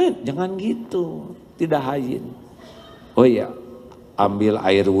saya? Jangan gitu, tidak hayyin. Oh iya, ambil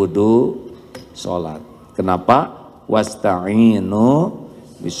air wudhu, sholat. Kenapa? Wasta'inu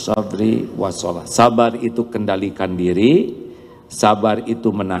bisabri wassalah. Sabar itu kendalikan diri, sabar itu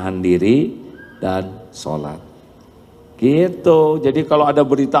menahan diri, dan sholat. Gitu. Jadi kalau ada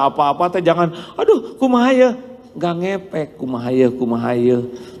berita apa-apa teh jangan, aduh kumahaya, nggak ngepek, kumahaya,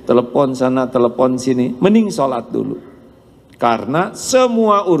 telepon sana, telepon sini. Mending sholat dulu. Karena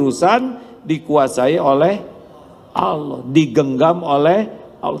semua urusan dikuasai oleh Allah, digenggam oleh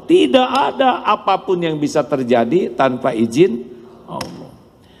Allah. Tidak ada apapun yang bisa terjadi tanpa izin Allah.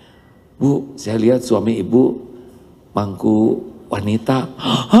 Bu, saya lihat suami ibu mangku wanita,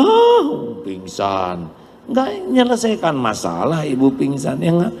 pingsan. Enggak menyelesaikan masalah, ibu pingsan,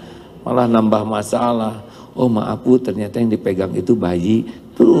 ya enggak, malah nambah masalah. Oh maaf Bu, ternyata yang dipegang itu bayi.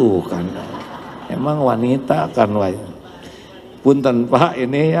 Tuh kan, emang wanita kan. Punten Pak,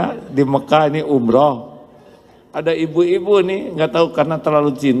 ini ya di Mekah ini umroh. Ada ibu-ibu nih, nggak tahu karena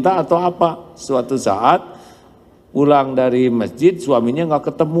terlalu cinta atau apa. Suatu saat pulang dari masjid, suaminya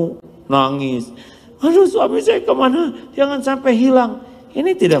nggak ketemu, nangis. Aduh suami saya kemana? Jangan sampai hilang.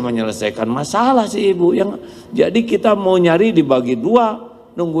 Ini tidak menyelesaikan masalah si ibu. Jadi kita mau nyari dibagi dua,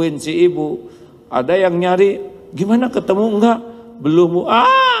 nungguin si ibu. Ada yang nyari, gimana ketemu enggak? Belum,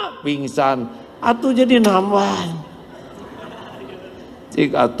 pingsan. Atuh jadi nambah.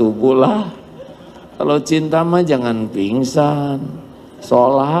 Cik atuh pula. Kalau cinta mah jangan pingsan.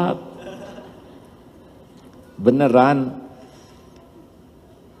 Sholat. Beneran.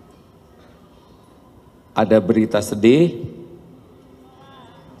 Ada berita sedih,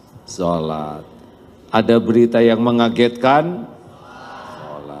 sholat. Ada berita yang mengagetkan,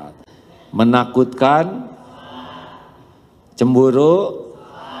 sholat. Menakutkan, cemburu,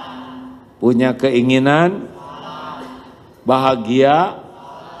 punya keinginan, bahagia,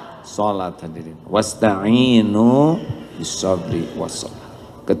 sholat. Hadirin. Wasta'inu bisabri wassalah.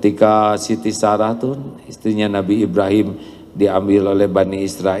 Ketika Siti Sarah tuh, istrinya Nabi Ibrahim, diambil oleh Bani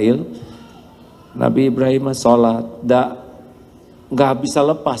Israel, Nabi Ibrahim sholat, nggak bisa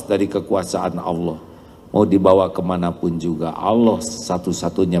lepas dari kekuasaan Allah. Mau dibawa kemanapun juga, Allah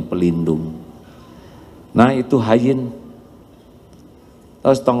satu-satunya pelindung. Nah itu hayin.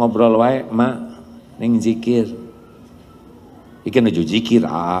 Terus tong ngobrol wae, mak, neng zikir. Ikan nuju zikir,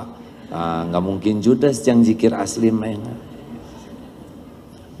 nggak mungkin Judas yang zikir asli mah.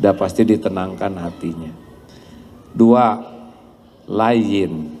 Udah pasti ditenangkan hatinya. Dua,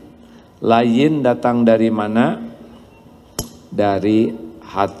 layin. Layin datang dari mana? Dari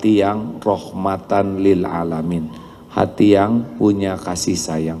hati yang rahmatan lil alamin, hati yang punya kasih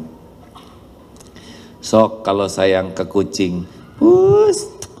sayang. Sok kalau sayang ke kucing,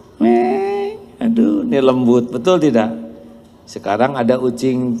 aduh ini lembut, betul tidak? Sekarang ada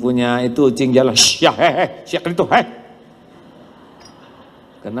ucing punya itu, ucing jalan, syah itu,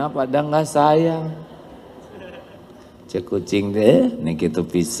 kenapa ada nggak sayang? Cek kucing deh, nih gitu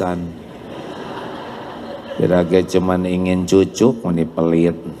pisan. Kira-kira cuman ingin cucuk, mau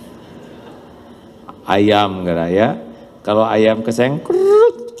pelit. Ayam gara ya, kalau ayam keseng,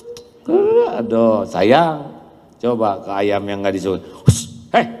 aduh sayang. Coba ke ayam yang nggak disuruh,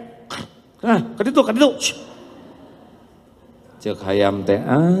 kaditu. Cek ayam teh,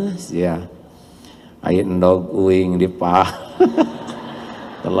 ya, ayam endog uing di pah,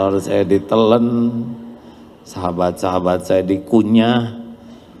 telur saya ditelen, sahabat-sahabat saya dikunyah.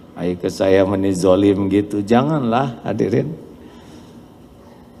 Ayo ke saya menizolim gitu, janganlah hadirin.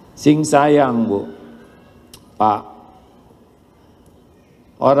 Sing sayang bu, pak.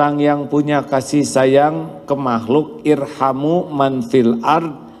 Orang yang punya kasih sayang ke makhluk, irhamu man fil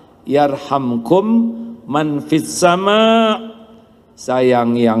ard yarhamkum man fis sama.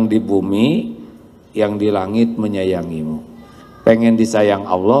 Sayang yang di bumi, yang di langit menyayangimu. Pengen disayang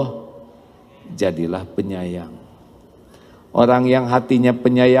Allah, jadilah penyayang. Orang yang hatinya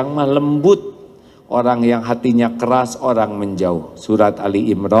penyayang mah lembut, orang yang hatinya keras orang menjauh. Surat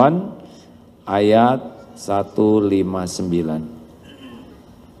Ali Imran ayat 159.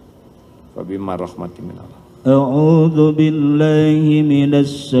 Fabima rahmatin minallah. A'udzu billahi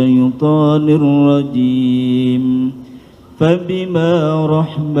minasy syaithanir rajim. Fabima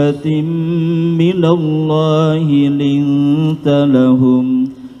rahmatin minallahi linta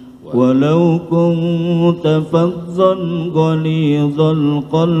lahum. Walau kunta faddan ghalidhal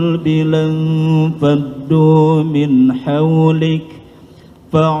qalbi lanfaddu min hawlik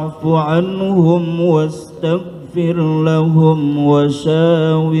fa'fu anhum wastaghfir lahum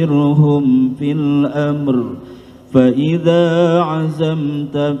washawirhum fil amr fa idza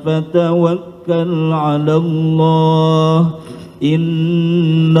 'azamta fatawakkal 'ala Allah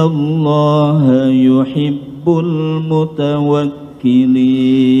innallaha yuhibbul mutawakkilin.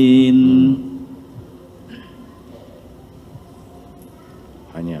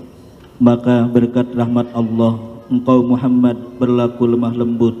 Hanya. Maka berkat rahmat Allah, engkau Muhammad berlaku lemah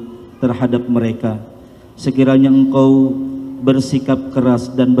lembut terhadap mereka. Sekiranya engkau bersikap keras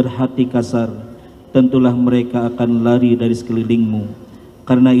dan berhati kasar, tentulah mereka akan lari dari sekelilingmu.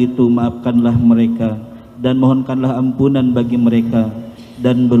 Karena itu maafkanlah mereka dan mohonkanlah ampunan bagi mereka,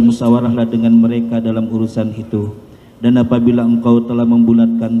 dan bermusyawarahlah dengan mereka dalam urusan itu. Dan apabila engkau telah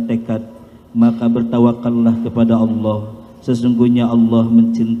membulatkan tekad, maka bertawakallah kepada Allah. Sesungguhnya Allah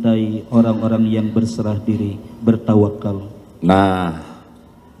mencintai orang-orang yang berserah diri, bertawakal. Nah,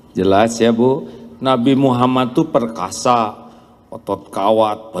 jelas ya bu, Nabi Muhammad tuh perkasa, otot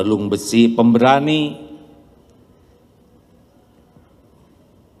kawat, balung besi, pemberani.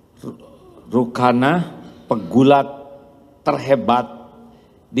 Rukanah, pegulat terhebat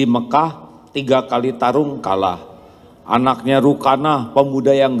di Mekah, 3 kali tarung kalah. Anaknya Rukanah,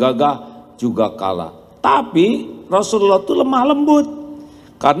 pemuda yang gagah, juga kalah. Tapi Rasulullah itu lemah lembut.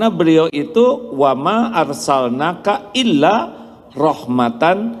 Karena beliau itu wama arsalnaka illa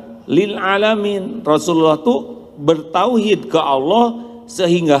rahmatan lil alamin. Rasulullah tuh bertauhid ke Allah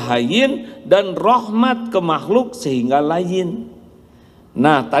sehingga hayyin dan rahmat ke makhluk sehingga layin.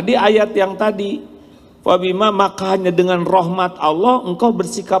 Nah, tadi ayat yang tadi, fabima maka hanya dengan rahmat Allah engkau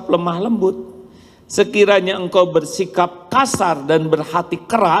bersikap lemah lembut. Sekiranya engkau bersikap kasar dan berhati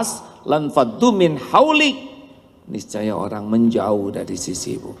keras, lan faddu min haulik, niscaya orang menjauh dari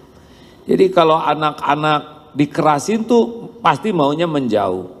sisimu. Jadi kalau anak-anak dikerasin tuh pasti maunya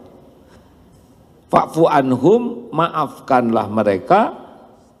menjauh. Fa'fu anhum, maafkanlah mereka,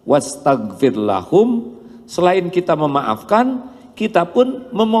 wastagfir lahum, selain kita memaafkan, kita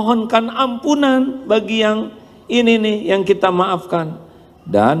pun memohonkan ampunan bagi yang ini nih yang kita maafkan.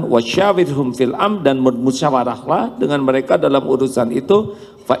 Dan wasyawirhum fil am, dan bermusyawarahlah dengan mereka dalam urusan itu.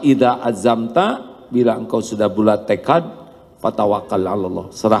 Fa idza azamta, bila engkau sudah bulat tekad, fatawakkal 'alallah,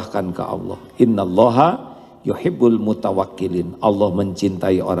 serahkan ke Allah. Innallaha yuhibbul mutawakkilin, Allah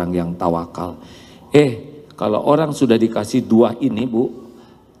mencintai orang yang tawakal. Kalau orang sudah dikasih dua ini Bu,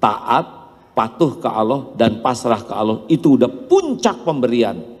 taat, patuh ke Allah dan pasrah ke Allah, itu udah puncak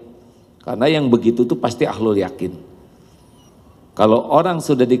pemberian. Karena yang begitu tuh pasti ahlul yakin. Kalau orang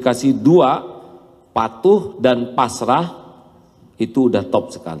sudah dikasih dua, patuh dan pasrah, itu udah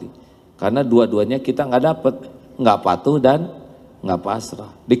top sekali. Karena dua-duanya kita nggak dapet, nggak patuh dan nggak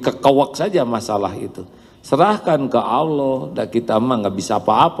pasrah. Dikekewak saja masalah itu. Serahkan ke Allah, dan kita mah nggak bisa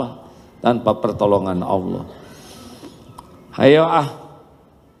apa-apa tanpa pertolongan Allah. Hayo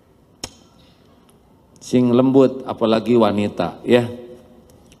sing lembut, apalagi wanita ya.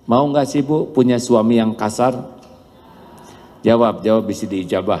 Mau nggak sih Bu punya suami yang kasar? Jawab bisa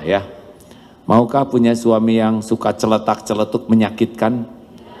diijabah ya. Maukah punya suami yang suka celetak-celetuk menyakitkan?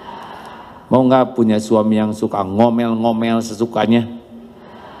 Mau nggak punya suami yang suka ngomel-ngomel sesukanya?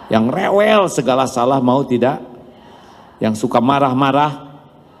 Yang rewel segala salah, mau tidak? Yang suka marah-marah?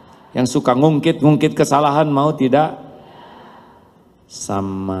 Yang suka ngungkit-ngungkit kesalahan, mau tidak?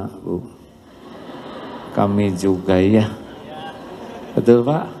 Sama Bu, kami juga ya. Betul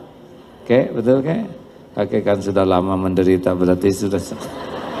Pak? Oke, betul Kek? Kakek kan sudah lama menderita, berarti sudah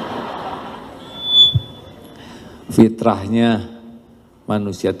fitrahnya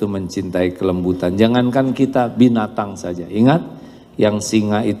manusia itu mencintai kelembutan. Jangankan kita, binatang saja. Ingat yang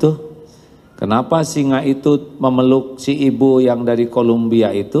singa itu, kenapa singa itu memeluk si ibu yang dari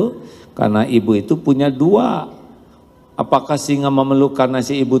Kolombia itu? Karena ibu itu punya dua. Apakah singa memeluk karena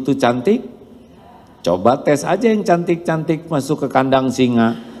si ibu itu cantik? Coba tes aja yang cantik-cantik masuk ke kandang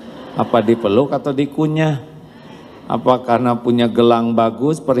singa. Apa dipeluk atau dikunyah? Apa karena punya gelang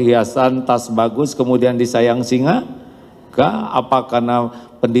bagus, perhiasan, tas bagus, kemudian disayang singa? Apa karena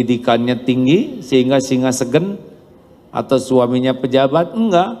pendidikannya tinggi sehingga singa segen? Atau suaminya pejabat?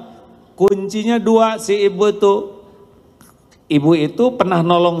 Enggak. Kuncinya dua, si ibu itu. Ibu itu pernah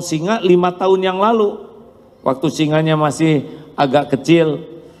nolong singa 5 tahun yang lalu. Waktu singanya masih agak kecil.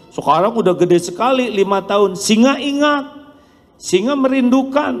 Sekarang udah gede sekali, 5 tahun. Singa ingat. Singa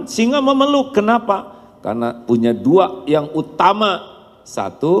merindukan, singa memeluk. Kenapa? Karena punya dua yang utama.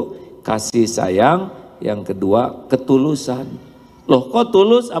 Satu, kasih sayang. Yang kedua, ketulusan. Loh kok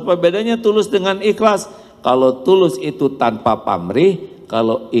tulus? Apa bedanya tulus dengan ikhlas? Kalau tulus itu tanpa pamrih,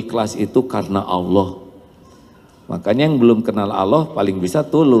 kalau ikhlas itu karena Allah. Makanya yang belum kenal Allah paling bisa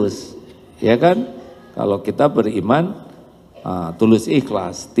tulus. Ya kan? Kalau kita beriman, tulus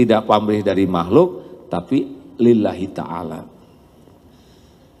ikhlas. Tidak pamrih dari makhluk, tapi lillahi ta'ala.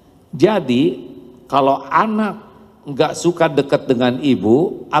 Jadi kalau anak nggak suka dekat dengan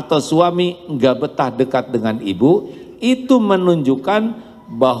ibu atau suami nggak betah dekat dengan ibu, itu menunjukkan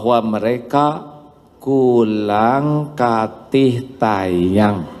bahwa mereka kurang kasih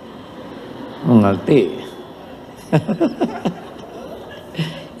sayang. Mengerti?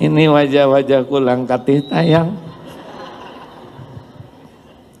 Ini wajah-wajah kurang kasih sayang.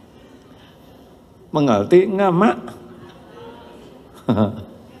 Mengerti nggak Mak?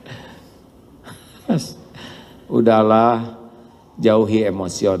 Udahlah, jauhi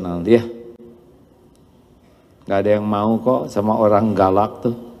emosional ya. Gak ada yang mau kok sama orang galak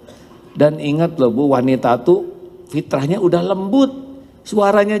tuh. Dan ingat loh Bu, wanita tuh fitrahnya udah lembut.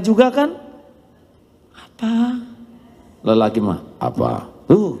 Suaranya juga kan? Apa? Lelaki mah apa?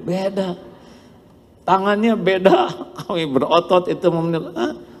 Beda. Tangannya beda. Kami berotot itu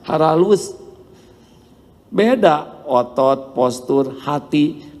halus. Beda otot, postur,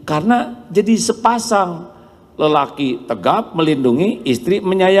 hati. Karena jadi sepasang, lelaki tegap melindungi, istri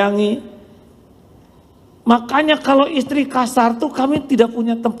menyayangi. Makanya kalau istri kasar tuh kami tidak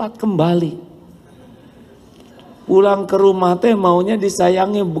punya tempat kembali. Pulang ke rumah teh maunya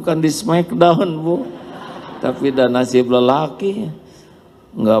disayangi, bukan di smackdown Bu. Tapi dah nasib lelaki,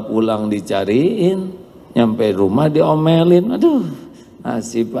 nggak pulang dicariin, nyampe rumah diomelin. Aduh,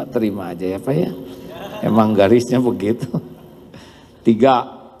 nasib Pak, terima aja ya Pak ya. Emang garisnya begitu.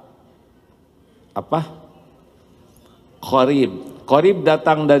 3. Apa? Qorib. Qorib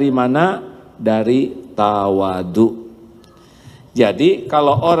datang dari mana? Dari tawadu. Jadi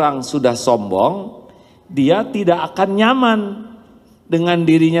kalau orang sudah sombong, dia tidak akan nyaman dengan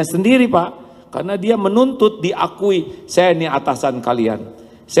dirinya sendiri Pak. Karena dia menuntut diakui, saya ini atasan kalian.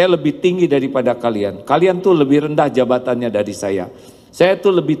 Saya lebih tinggi daripada kalian. Kalian tuh lebih rendah jabatannya dari saya. Saya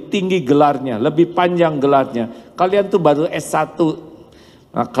tuh lebih tinggi gelarnya, lebih panjang gelarnya. Kalian tuh baru S1.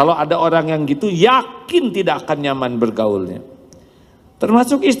 Nah, kalau ada orang yang gitu, yakin tidak akan nyaman bergaulnya.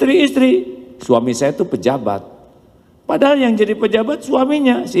 Termasuk istri-istri. Suami saya tuh pejabat. Padahal yang jadi pejabat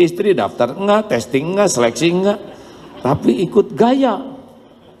suaminya. Si istri daftar enggak, testing enggak, seleksi enggak. Tapi ikut gaya.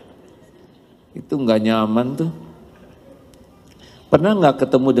 Itu enggak nyaman tuh. Pernah enggak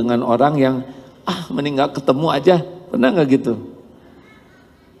ketemu dengan orang yang mending enggak ketemu aja? Pernah enggak gitu?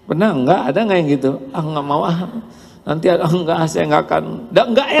 Pernah enggak? Ada enggak yang gitu? Enggak mau nanti enggak, saya enggak akan.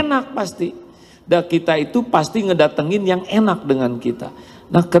 Enggak enak pasti. Dan kita itu pasti ngedatengin yang enak dengan kita.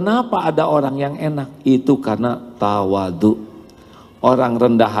 Nah, kenapa ada orang yang enak? Itu karena tawadu. Orang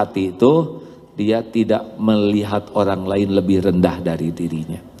rendah hati itu dia tidak melihat orang lain lebih rendah dari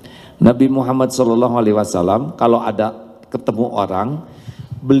dirinya. Nabi Muhammad SAW kalau ada ketemu orang,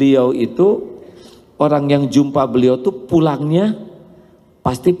 beliau itu orang yang jumpa beliau tuh pulangnya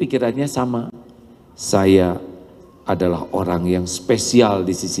pasti pikirannya sama. Saya adalah orang yang spesial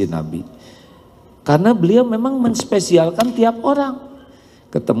di sisi Nabi. Karena beliau memang menspesialkan tiap orang.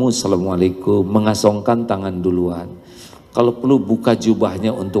 Ketemu assalamualaikum, mengasongkan tangan duluan. Kalau perlu buka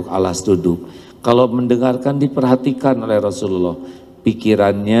jubahnya untuk alas duduk. Kalau mendengarkan diperhatikan oleh Rasulullah.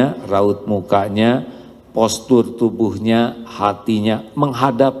 Pikirannya, raut mukanya, postur tubuhnya, hatinya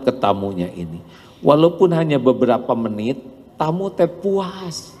menghadap ke tamunya ini. Walaupun hanya beberapa menit, tamu teh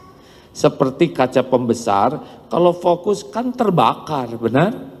puas. Seperti kaca pembesar, kalau fokus kan terbakar,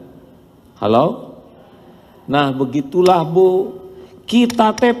 benar? Halo? Nah begitulah Bu, kita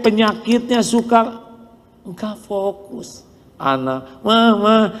teh penyakitnya suka enggak fokus. Anak,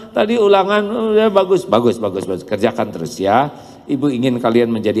 mama tadi ulangan bagus, kerjakan terus ya. Ibu ingin kalian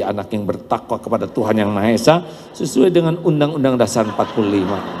menjadi anak yang bertakwa kepada Tuhan Yang Maha Esa sesuai dengan Undang-Undang Dasar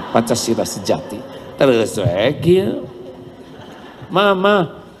 45 Pancasila sejati. Terus kieu.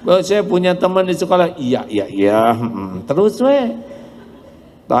 Mama, saya punya teman di sekolah. Iya. Terus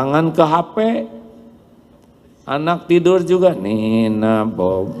tangan ke HP. Anak tidur juga. Nina,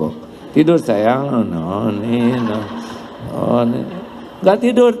 bobo. Tidur sayang. No, Nina. Oh, nggak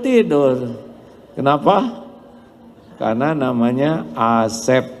tidur. Kenapa? Karena namanya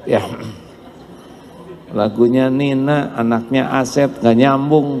Asep ya. Lagunya Nina, anaknya Asep, nggak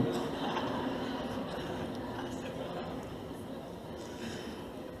nyambung.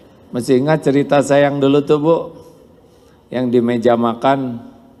 Masih ingat cerita saya yang dulu tuh Bu, yang di meja makan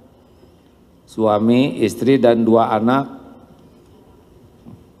suami, istri dan 2 anak.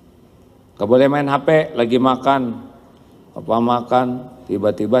 Gak boleh main HP, lagi makan. Bapak makan,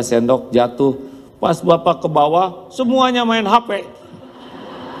 tiba-tiba sendok jatuh. Pas Bapak ke bawah, semuanya main HP.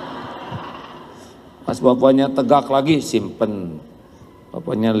 Pas Bapaknya tegak lagi, simpen.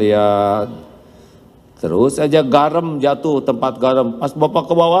 Bapaknya lihat. Terus aja garam jatuh, tempat garam. Pas Bapak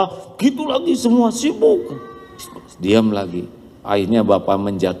ke bawah, gitu lagi semua sibuk. Diam lagi. Akhirnya Bapak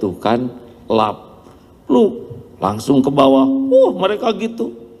menjatuhkan lap. Langsung ke bawah. Mereka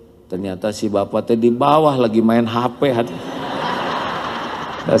gitu. Ternyata si Bapak tadi di bawah lagi main HP.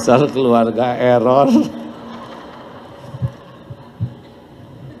 Dasar keluarga error.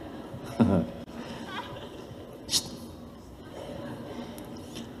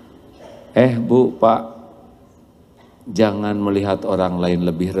 Bu, Pak, jangan melihat orang lain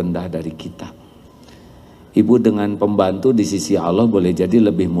lebih rendah dari kita. Ibu dengan pembantu di sisi Allah boleh jadi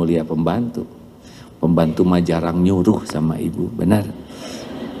lebih mulia pembantu. Pembantu mah jarang nyuruh sama ibu, benar?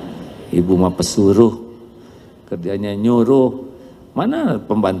 Ibu mah pesuruh, kerjanya nyuruh. Mana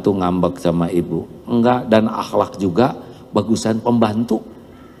pembantu ngambek sama ibu? Enggak, dan akhlak juga bagusan pembantu.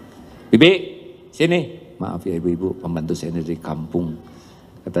 Bibi, sini. Maaf ya ibu-ibu, pembantu saya dari kampung.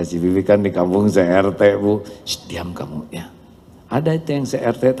 Kata si Bibi kan di kampung saya RT Bu. Diam kamu ya. Ada itu yang saya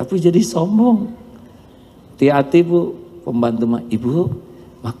RT tapi jadi sombong. Hati-hati Bu, pembantu mah, ibu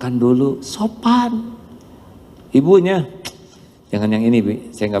makan dulu, sopan. Ibunya, jangan yang ini Bi,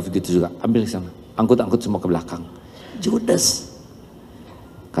 saya nggak begitu juga. Ambil sana, angkut-angkut semua ke belakang. Judes.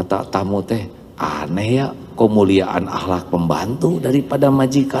 Kata tamu teh, aneh ya, kemuliaan akhlak pembantu daripada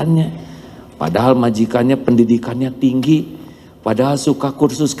majikannya. Padahal majikannya pendidikannya tinggi, padahal suka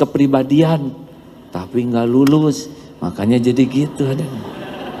kursus kepribadian, tapi nggak lulus, makanya jadi gitu.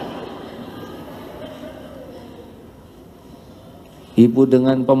 Ibu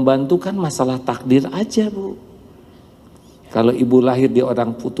dengan pembantu kan masalah takdir aja, Bu. Kalau ibu lahir di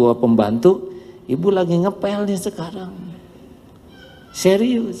orang tua pembantu, ibu lagi ngepel nih sekarang.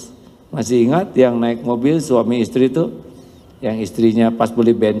 Serius. Masih ingat yang naik mobil suami istri itu? Yang istrinya pas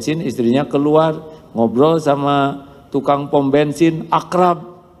beli bensin, istrinya keluar ngobrol sama tukang pom bensin,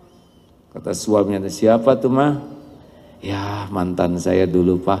 akrab. Kata suaminya, siapa tuh mah? Ya mantan saya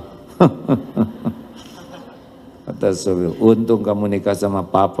dulu Pak. Kata suami, untung kamu nikah sama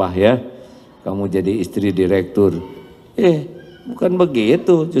papa ya, kamu jadi istri direktur. Bukan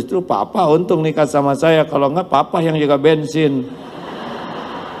begitu, justru papa untung nikah sama saya, kalau enggak papa yang jaga bensin.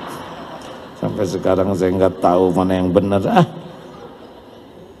 Sampai sekarang saya nggak tahu mana yang benar.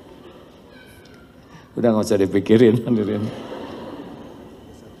 Udah nggak usah dipikirin, hadirin.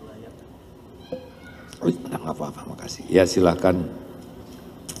 Nggak apa-apa, makasih. Ya silakan.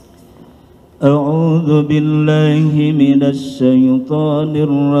 A'udzu billahi minasy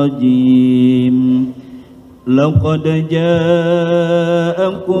syaithanir rajim. Laqad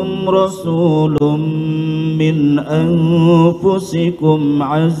ja'akum rasulun min anfusikum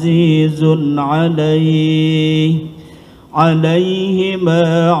azizun 'alaihi ma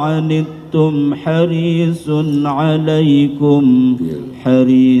 'anittum harisun 'alaikum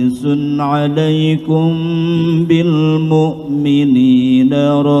bil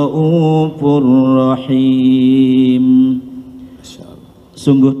mu'minina raufur rahim.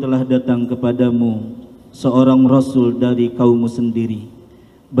 Sungguh telah datang kepadamu seorang rasul dari kaummu sendiri,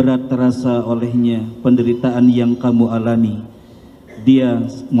 berat terasa olehnya penderitaan yang kamu alami. Dia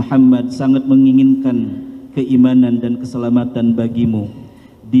Muhammad sangat menginginkan keimanan dan keselamatan bagimu.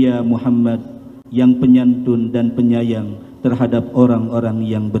 Dia Muhammad yang penyantun dan penyayang terhadap orang-orang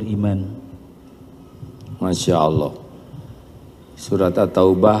yang beriman. Masya Allah. Surat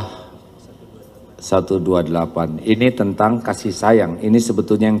At-Taubah 128. Ini tentang kasih sayang. Ini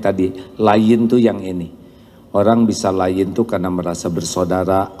sebetulnya yang tadi lain tuh yang ini. Orang bisa lain tuh karena merasa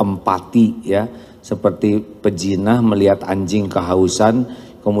bersaudara, empati ya. Seperti pejinah melihat anjing kehausan,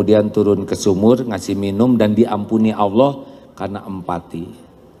 kemudian turun ke sumur, ngasih minum dan diampuni Allah karena empati.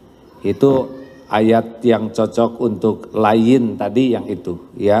 Itu ayat yang cocok untuk lain tadi yang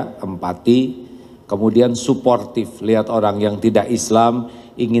itu ya, empati. Kemudian suportif, lihat orang yang tidak Islam,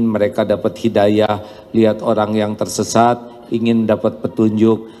 ingin mereka dapat hidayah, lihat orang yang tersesat, ingin dapat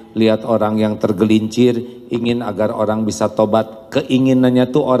petunjuk, lihat orang yang tergelincir, ingin agar orang bisa tobat, keinginannya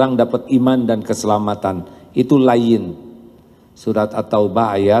tuh orang dapat iman dan keselamatan. Itu lain. Surat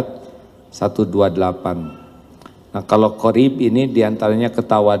At-Taubah ayat 128. Nah kalau qorib ini diantaranya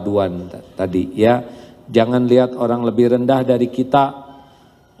ketawaduan tadi ya. Jangan lihat orang lebih rendah dari kita.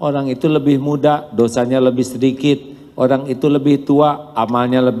 Orang itu lebih muda, dosanya lebih sedikit. Orang itu lebih tua,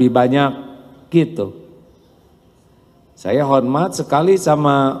 amalnya lebih banyak. Gitu. Saya hormat sekali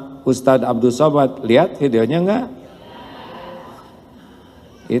sama Ustadz Abdul Somad. Lihat videonya enggak?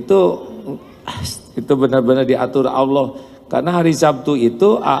 Itu benar-benar diatur Allah. Karena hari Sabtu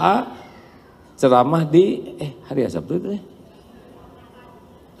itu AA ceramah di hari Sabtu itu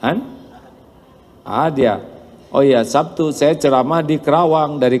dia. Oh iya, Sabtu saya ceramah di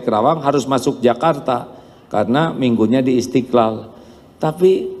Kerawang, dari Kerawang harus masuk Jakarta karena minggunya di Istiqlal.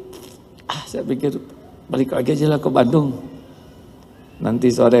 Tapi saya pikir balik lagi aja lah ke Bandung. Nanti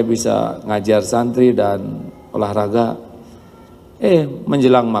sore bisa ngajar santri dan olahraga.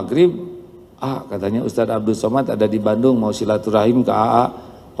 Menjelang maghrib, katanya Ustadz Abdul Somad ada di Bandung mau silaturahim ke AA.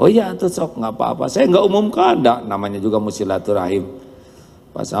 Oh iya tuh sok, nggak apa-apa. Saya nggak umumkan, namanya juga mau silaturahim.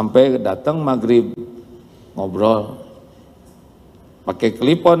 Pas sampai datang maghrib ngobrol, pakai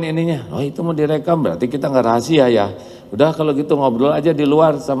klipon ininya. Oh itu mau direkam, berarti kita nggak rahasia ya. Udah kalau gitu ngobrol aja di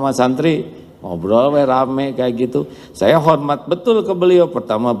luar sama santri. Ngobrol rame kayak gitu. Saya hormat betul ke beliau.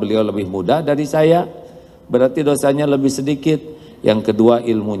 Pertama beliau lebih muda dari saya, berarti dosanya lebih sedikit. Yang kedua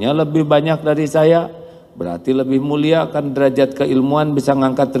ilmunya lebih banyak dari saya, berarti lebih mulia, kan derajat keilmuan bisa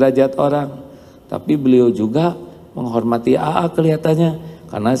ngangkat derajat orang. Tapi beliau juga menghormati AA kelihatannya,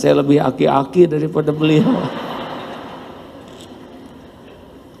 karena saya lebih aki-aki daripada beliau.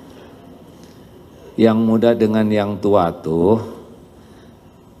 Yang muda dengan yang tua tuh,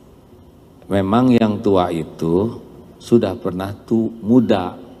 memang yang tua itu sudah pernah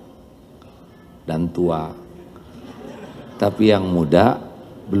muda dan tua. Tapi yang muda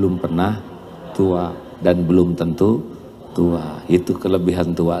belum pernah tua dan belum tentu tua. Itu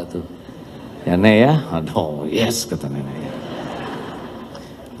kelebihan tua tuh. Ya Nek ya? Aduh, yes kata nenek.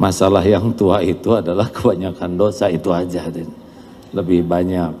 Masalah yang tua itu adalah kebanyakan dosa, itu aja. Lebih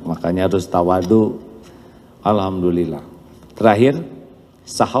banyak, makanya harus tawadu. Alhamdulillah. Terakhir,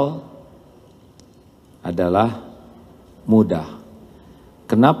 sahal adalah mudah.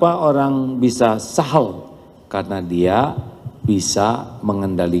 Kenapa orang bisa sahal? Karena dia bisa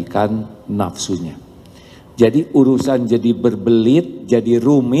mengendalikan nafsunya. Jadi urusan jadi berbelit, jadi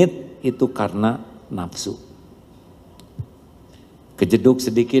rumit, itu karena nafsu. Kejeduk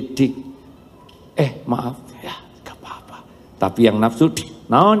sedikit, dik, maaf, ya gak apa-apa. Tapi yang nafsu,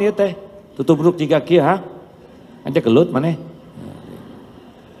 naon ya teh, tutup ruk jika kia, ha? Aja kelut mana?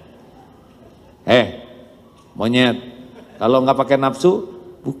 Monyet, kalau nggak pakai nafsu,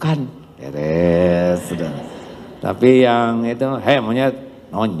 bukan, beres, sudah. Tapi yang itu, monyet,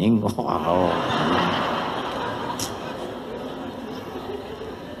 nonying, wow.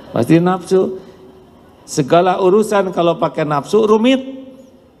 Pasti nafsu. Segala urusan kalau pakai nafsu rumit,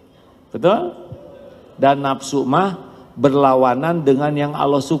 betul? Dan nafsu mah berlawanan dengan yang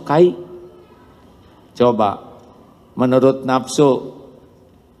Allah sukai. Coba, menurut nafsu,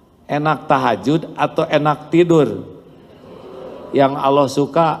 enak tahajud atau enak tidur? Yang Allah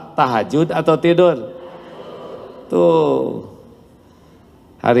suka tahajud atau tidur? Tuh,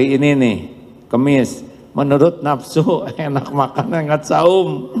 hari ini nih, Kemis, menurut nafsu enak makan, enak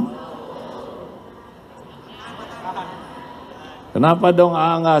saum. Kenapa dong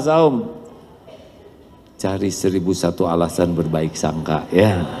nggak saum? Cari 1001 alasan berbaik sangka,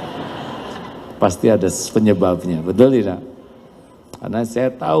 ya. Pasti ada penyebabnya, betul tidak? Karena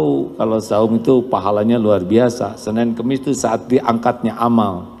saya tahu kalau saum itu pahalanya luar biasa. Senin Kemis itu saat diangkatnya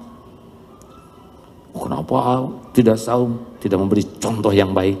amal. Kenapa tidak saum? Tidak memberi contoh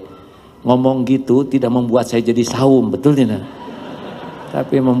yang baik. Ngomong gitu tidak membuat saya jadi saum, betul tidak?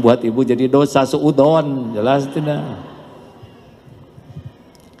 Tapi membuat ibu jadi dosa seudon, jelas tidak?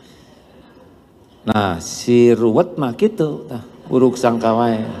 Nah, si ruwet mah gitu, uruk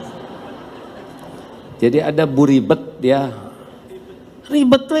sangkawai. Jadi ada buribet dia,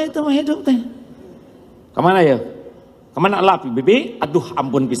 ribet tuh itu mah hidup teh. Kemana ya? Kemana lapi bibi? Aduh,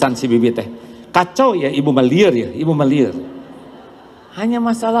 ampun pisan si bibi teh. Kacau ya ibu meliar ya, ibu meliar. Hanya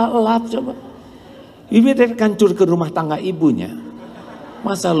masalah elap coba. Bibi teh kancur ke rumah tangga ibunya.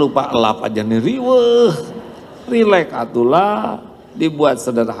 Masa lupa elap aja nih, riweuh. Rilek atulah, dibuat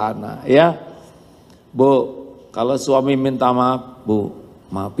sederhana ya. Bu, kalau suami minta maaf, Bu,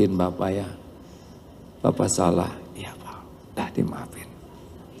 maafin Bapak ya. Bapak salah. Iya Pak, dah dimaafin.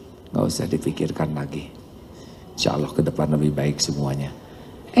 Nggak usah dipikirkan lagi. Insya Allah ke depan lebih baik semuanya.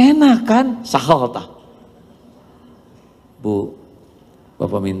 Enak kan? Sahal tak? Bu,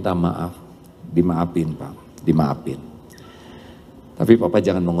 Bapak minta maaf. Dimaafin Pak, dimaafin. Tapi Bapak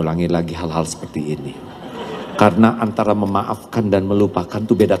jangan mengulangi lagi hal-hal seperti ini. Karena antara memaafkan dan melupakan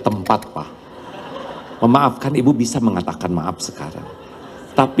itu beda tempat Pak. Memaafkan ibu bisa mengatakan maaf sekarang.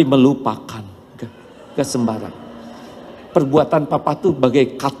 Tapi melupakan, gak sembarang. Perbuatan papa tuh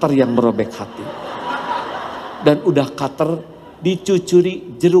bagai cutter yang merobek hati. Dan udah cutter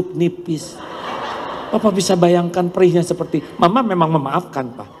dicucuri jeruk nipis. Papa bisa bayangkan perihnya seperti, mama memang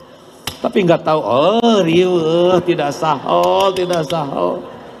memaafkan Pak. Tapi nggak tahu, riuh, tidak sahol, tidak sahol.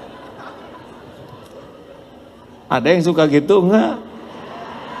 Ada yang suka gitu enggak?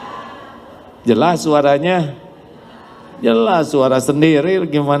 Jelas suaranya, jelas suara sendiri,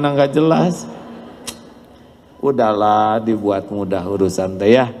 gimana nggak jelas? Udahlah, dibuat mudah urusan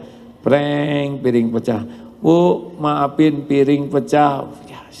teh ya. Prank piring pecah, Bu maafin piring pecah,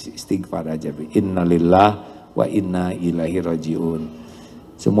 ya istighfar aja. Innalillah wa inna ilaihi rajiun.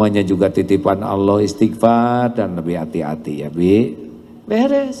 Semuanya juga titipan Allah, istighfar dan lebih hati-hati ya Bi.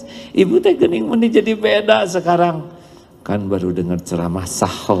 Beres. Ibu teh gening meni jadi beda sekarang. Kan baru dengar ceramah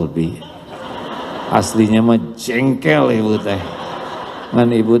sahal Bi. Aslinya mah jengkel ibu teh.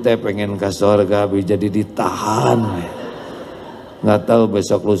 Ngan ibu teh pengen ke surga Bi, jadi ditahan. Nggak tahu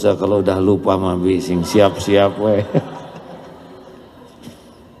besok lusa kalau udah lupa mah Bi, sing siap-siap weh.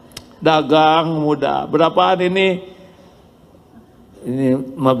 Dagang muda. Berapaan ini?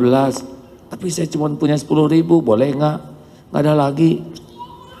 Ini 15. Tapi saya cuma punya 10.000, boleh nggak? Nggak ada lagi.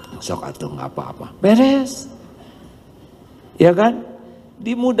 Sok atuh nggak apa-apa. Beres. Ya kan?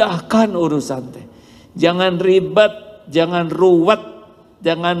 Dimudahkan urusan teh. Jangan ribet, jangan ruwet,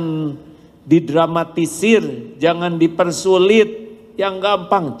 jangan didramatisir, jangan dipersulit. Yang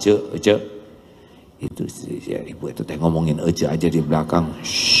gampang, ce. Itu ya, ibu itu teh ngomongin aja di belakang.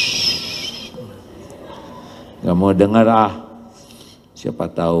 Shhh. Gak mau dengar ah.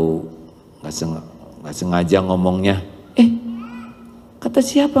 Siapa tahu nggak sengaja ngomongnya. Kata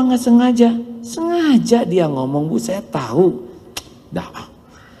siapa nggak sengaja? Sengaja dia ngomong Bu, saya tahu. Dah,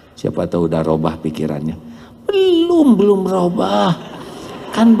 Siapa tahu udah robah pikirannya. Belum robah.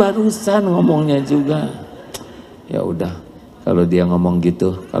 Kan barusan ngomongnya juga. Ya udah, kalau dia ngomong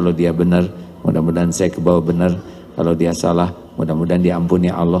gitu, kalau dia benar, mudah-mudahan saya ke bawah benar. Kalau dia salah, mudah-mudahan diampuni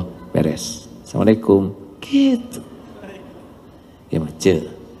Allah, beres. Assalamualaikum. Gitu. Ya mah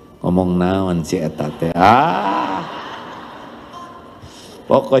ngomong naon si eta teh.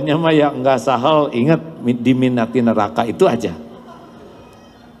 Pokoknya mah ya enggak sahal, ingat diminati neraka itu aja.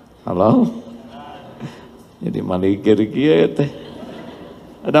 Halo? Jadi malikir kieu teh.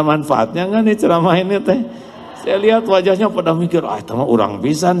 Ada manfaatnya enggak nih ceramah ini teh? Saya lihat wajahnya pada mikir, itu mah urang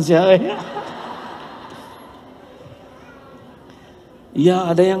pisan sia. Ya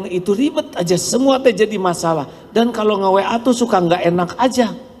ada yang itu ribet aja, semua teh jadi masalah. Dan kalau nge-WA tuh suka nggak enak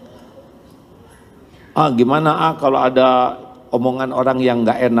aja. Gimana kalau ada omongan orang yang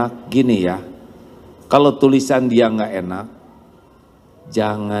nggak enak? Gini ya, kalau tulisan dia nggak enak,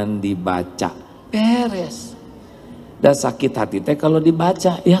 jangan dibaca, beres. Dan sakit hati teh kalau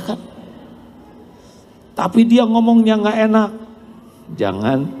dibaca, ya kan? Tapi dia ngomongnya nggak enak,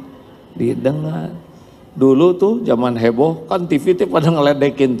 jangan didengar. Dulu tuh zaman heboh kan TV teh pada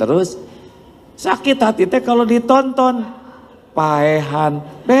ngeledekin terus. Sakit hati teh kalau ditonton, paehan,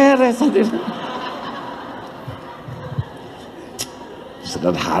 beres.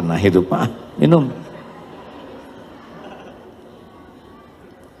 Sederhana hidup mah. Minum.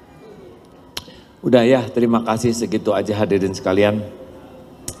 Udah ya, terima kasih, segitu aja hadirin sekalian.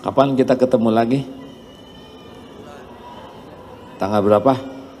 Kapan kita ketemu lagi? Tanggal berapa?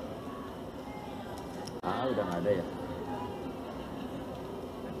 Udah nggak ada ya.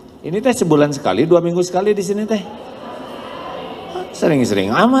 Ini teh sebulan sekali, 2 minggu sekali di sini teh.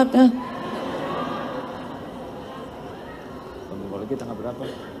 Sering-sering amat ya. Minggu lagi tanggal berapa?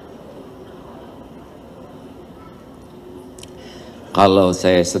 Kalau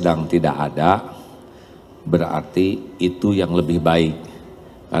saya sedang tidak ada, berarti itu yang lebih baik,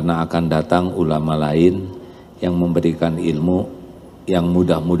 karena akan datang ulama lain yang memberikan ilmu yang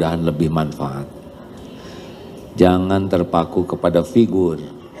mudah-mudahan lebih manfaat. Jangan terpaku kepada figur.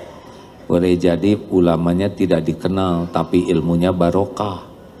 Boleh jadi ulamanya tidak dikenal tapi ilmunya barokah.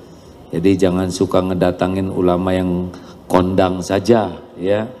 Jadi jangan suka ngedatangin ulama yang kondang saja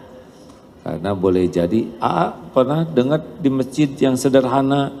ya. Karena boleh jadi pernah dengar di masjid yang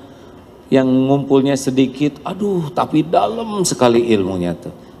sederhana yang ngumpulnya sedikit, tapi dalam sekali ilmunya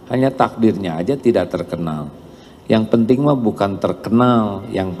tuh. Hanya takdirnya aja tidak terkenal. Yang penting mah bukan terkenal,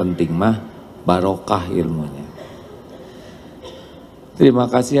 yang penting mah barokah ilmunya. Terima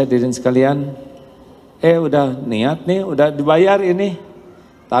kasih hadirin sekalian. Udah niat nih, udah dibayar ini.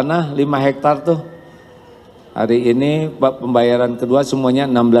 Tanah 5 hektar tuh. Hari ini pembayaran kedua semuanya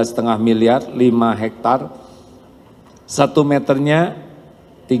 16,5 miliar, 5 hektar. 1 meternya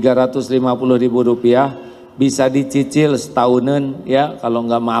 350.000 rupiah. Bisa dicicil setahunan ya, kalau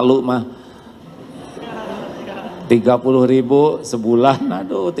nggak malu mah. 30.000 sebulan,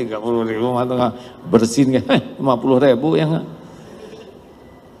 30.000 mah bersin 50.000 ya nggak?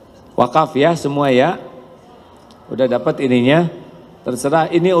 Wakaf ya semua ya. Udah dapat ininya.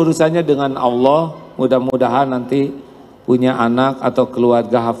 Terserah, ini urusannya dengan Allah. Mudah-mudahan nanti punya anak atau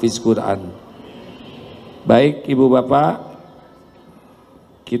keluarga hafiz Quran. Baik Ibu Bapak,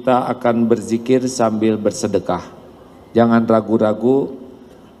 kita akan berzikir sambil bersedekah. Jangan ragu-ragu.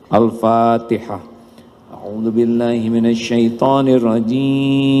 Al-Fatihah. A'udzu billahi minasyaitonir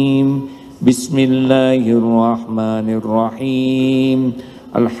rajim. Bismillahirrahmanirrahim.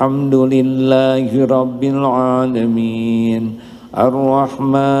 Alhamdulillahi rabbil alamin.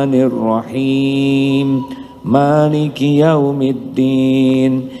 Ar-Rahmanir Rahim. Maliki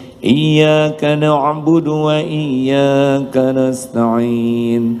yaumiddin. Iyyaka na'budu wa iyyaka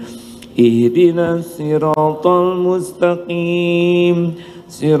nasta'in. Ihdinas siratal mustaqim.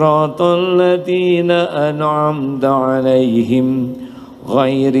 Siratal ladzina an'amta 'alaihim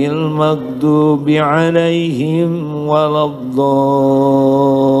ghairil maghdubi 'alaihim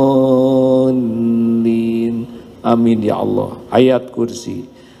waladdallin. Amin ya Allah. Ayat kursi.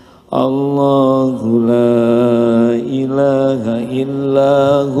 Allahu la ilaha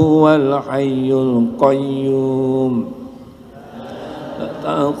illa huwal hayyul qayyum. La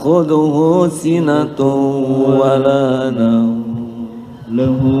ta'khudhuhu sinatun wa la nawm.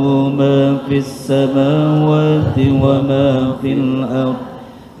 Lahu ma fis samawati wa ma fil ardh.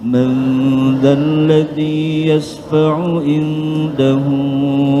 Man dhal ladzi yashfa'u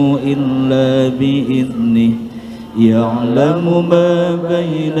indahu illa bi'idhnihi. يعلم ما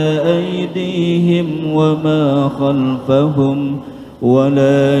بين أيديهم وما خلفهم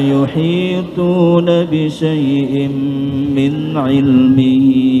ولا يحيطون بشيء من علمه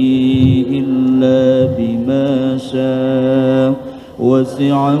إلا بما شاء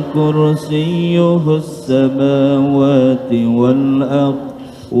وسع كرسيه السماوات والأرض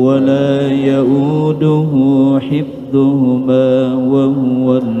ولا يؤوده حفظهما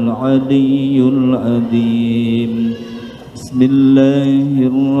وهو العلي العظيم بسم الله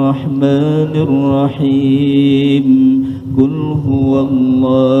الرحمن الرحيم قل هو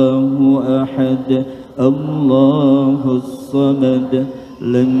الله أحد الله الصمد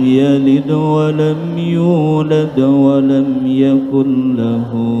لم يلد ولم يولد ولم يكن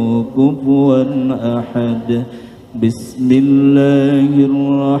له كفوا أحد بسم الله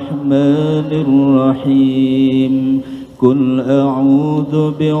الرحمن الرحيم قل أعوذ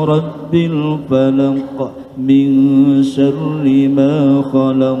برب الفلق من شر ما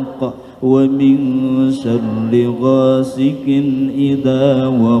خلق ومن شر غاسق إذا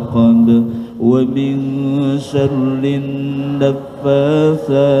وقب ومن شر النفاثات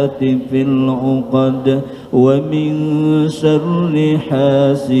في العقد ومن شر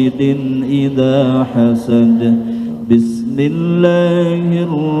حاسد إذا حسد بسم الله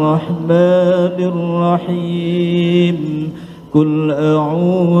الرحمن الرحيم قل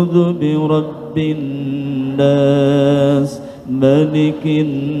أعوذ برب الناس ملك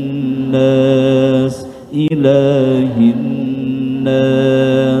الناس إله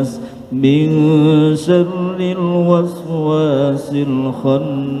الناس من شر الوسواس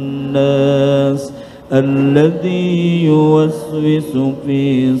الخناس الذي يوسوس في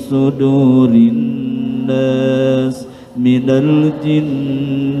صدور الناس من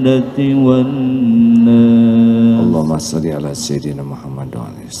الجنة والناس. Allahumma sholli ala sayyidina Muhammad wa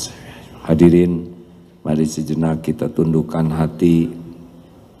alihi wasallam. Hadirin, mari sejenak kita tundukkan hati.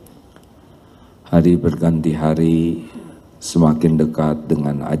 Hari berganti hari, semakin dekat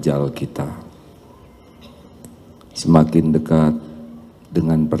dengan ajal kita, semakin dekat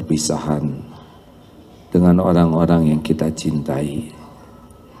dengan perpisahan dengan orang-orang yang kita cintai.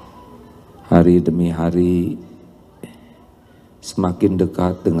 Hari demi hari semakin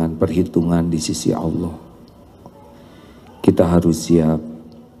dekat dengan perhitungan di sisi Allah. Kita harus siap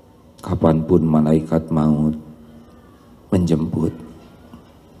kapanpun malaikat maut menjemput.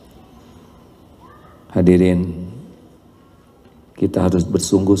 Hadirin, kita harus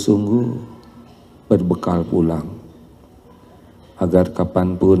bersungguh-sungguh berbekal pulang agar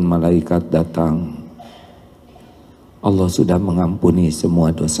kapanpun malaikat datang, Allah sudah mengampuni semua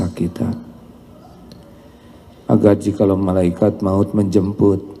dosa kita. Agar jikalau malaikat maut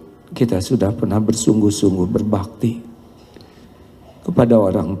menjemput, kita sudah pernah bersungguh-sungguh berbakti kepada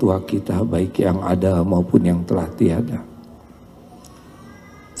orang tua kita, baik yang ada maupun yang telah tiada.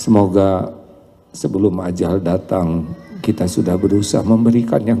 Semoga sebelum ajal datang, kita sudah berusaha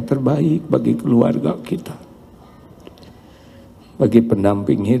memberikan yang terbaik bagi keluarga kita, bagi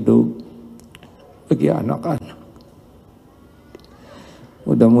pendamping hidup, bagi anak-anak.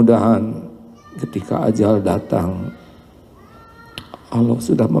 Mudah-mudahan ketika ajal datang, Allah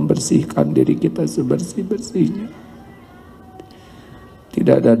sudah membersihkan diri kita sebersih-bersihnya.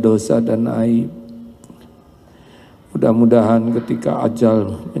 Tidak ada dosa dan aib. Mudah-mudahan ketika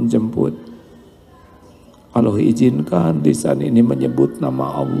ajal menjemput, Allah izinkan lisan ini menyebut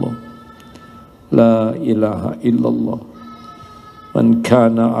nama Allah. La ilaha illallah. Man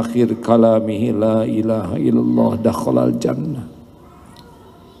kana akhir kalamihi la ilaha illallah dakhalal jannah.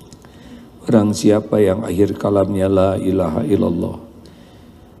 Orang siapa yang akhir kalamnya la ilaha illallah,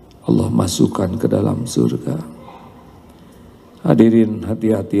 Allah masukkan ke dalam surga. Hadirin,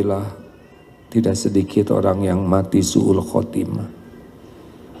 hati-hatilah, tidak sedikit orang yang mati su'ul khotimah,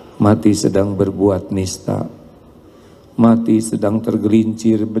 mati sedang berbuat nista, mati sedang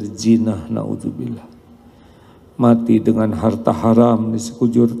tergelincir berzina, naudzubillah, mati dengan harta haram di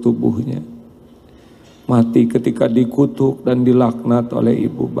sekujur tubuhnya, mati ketika dikutuk dan dilaknat oleh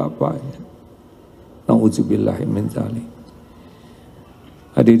ibu bapaknya, naudzubillah min dzalik.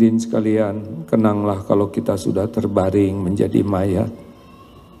 Hadirin sekalian, kenanglah kalau kita sudah terbaring menjadi mayat.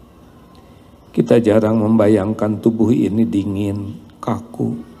 Kita jarang membayangkan tubuh ini dingin,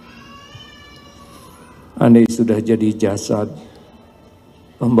 kaku. Andai sudah jadi jasad,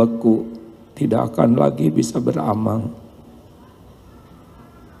 membeku, tidak akan lagi bisa beramal.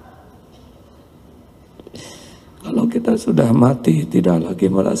 Kalau kita sudah mati, tidak lagi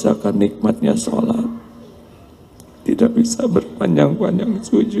merasakan nikmatnya sholat, tidak bisa berpanjang-panjang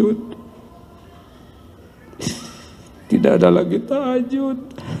sujud, tidak ada lagi tahajud,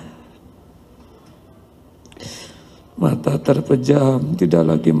 mata terpejam, tidak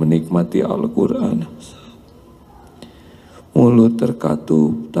lagi menikmati Al-Quran. mulut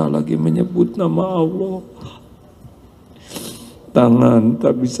terkatup tak lagi menyebut nama Allah, tangan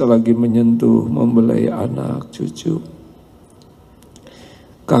tak bisa lagi menyentuh membelai anak cucu,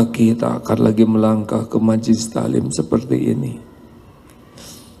 kaki tak akan lagi melangkah ke majlis taklim seperti ini.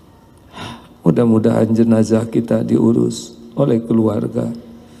 Mudah-mudahan jenazah kita diurus oleh keluarga,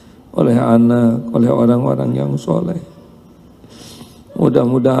 oleh anak, oleh orang-orang yang soleh.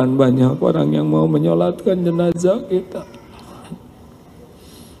 Mudah-mudahan banyak orang yang mau menyolatkan jenazah kita.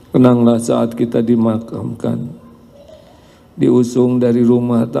 Kenanglah saat kita dimakamkan, diusung dari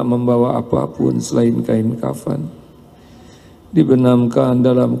rumah tak membawa apapun selain kain kafan, dibenamkan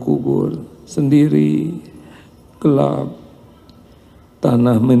dalam kubur sendiri, gelap,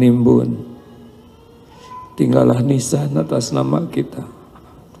 tanah menimbun, tinggallah nisan atas nama kita.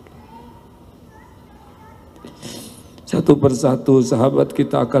 Satu persatu sahabat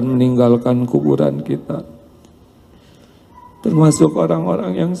kita akan meninggalkan kuburan kita, termasuk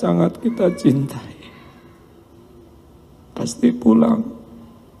orang-orang yang sangat kita cintai. Pasti pulang,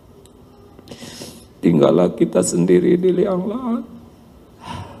 tinggallah kita sendiri di liang lahat.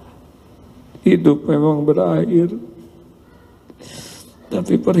 Hidup memang berakhir,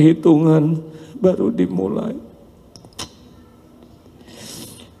 tapi perhitungan baru dimulai.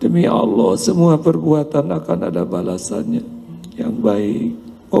 Demi Allah, semua perbuatan akan ada balasannya, yang baik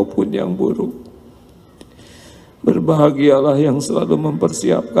maupun yang buruk. Berbahagialah yang selalu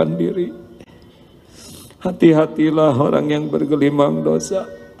mempersiapkan diri. Hati-hatilah orang yang bergelimang dosa.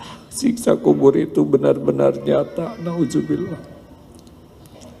 Siksa kubur itu benar-benar nyata. Nauzubillah.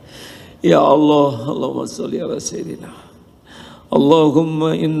 Ya Allah, Allahumma sholli ala sayyidina.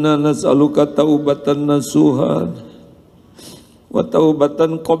 Allahumma inna nas'aluka taubatan nasuhan wa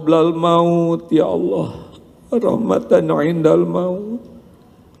taubatan qoblal maut, ya Allah, rahmatan indal maut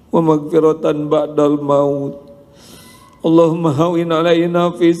wa magfiratan ba'dal maut. Allahumma hawin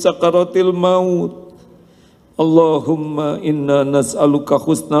alaina fi sakaratil maut. Allahumma inna nas'aluka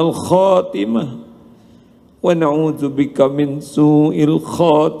husnal khatimah wa na'udzubika min su'il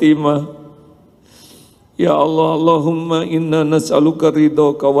khatimah. Ya Allah, Allahumma inna nas'aluka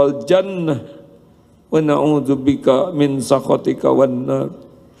ridhaka wal jannah wa na'udzubika min sakhatika wan nar.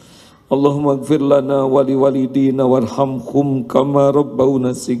 Allahumma ighfir lana wa liwalidina warhamhum kama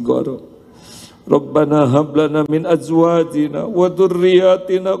rabbawna shighara. Rabbana hab lana min azwajina wa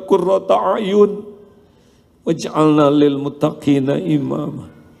dhurriyyatina qurrata a'yun waj'alna lil muttaqina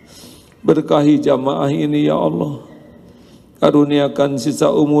imama. Berkahi jamaah ini ya Allah, karuniakan sisa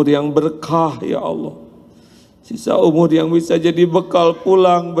umur yang berkah ya Allah, sisa umur yang bisa jadi bekal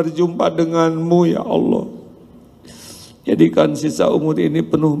pulang berjumpa denganmu ya Allah. Jadikan sisa umur ini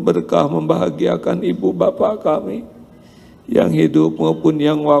penuh berkah, membahagiakan ibu bapak kami yang hidup maupun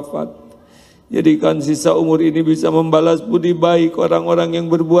yang wafat. Jadikan sisa umur ini bisa membalas budi baik orang-orang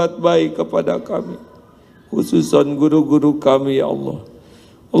yang berbuat baik kepada kami, khususan guru-guru kami ya Allah.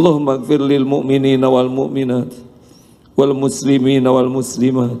 Allahumma ighfir lil mu'minina wal mu'minat wal muslimina wal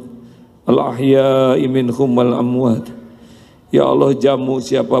muslimat al ahya'i minhum wal amwat. Ya Allah, jamu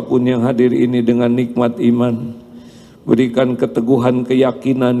siapapun yang hadir ini dengan nikmat iman. Berikan keteguhan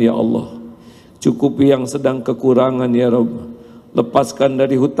keyakinan ya Allah. Cukupi yang sedang kekurangan ya Rabb. Lepaskan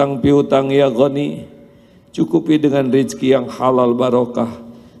dari hutang piutang ya Ghani. Cukupi dengan rezeki yang halal barokah.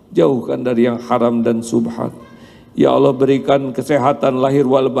 Jauhkan dari yang haram dan subhat. Ya Allah, berikan kesehatan lahir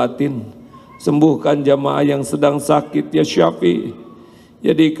wal batin. Sembuhkan jamaah yang sedang sakit ya Syafi'.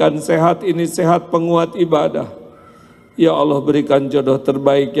 Jadikan sehat ini sehat penguat ibadah. Ya Allah, berikan jodoh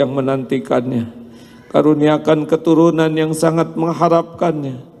terbaik yang menantikannya. Karuniakan keturunan yang sangat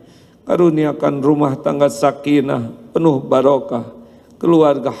mengharapkannya. Karuniakan rumah tangga sakinah, penuh barokah,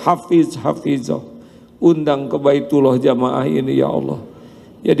 keluarga hafizah. Undang ke Baitullah jamaah ini ya Allah.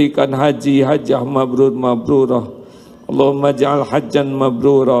 Jadikan haji hajah mabrurah. Allahumma ja'al hajjan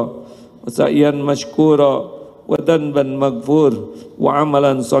mabrura wa sa'yan mashkura wa danban maghfur wa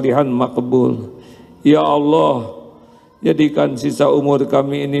amalan salihan maqbul. Ya Allah, jadikan sisa umur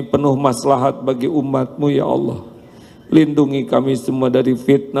kami ini penuh maslahat bagi umat-Mu ya Allah. Lindungi kami semua dari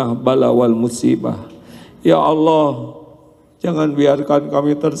fitnah, bala wal musibah. Ya Allah, jangan biarkan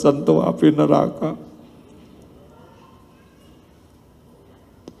kami tersentuh api neraka.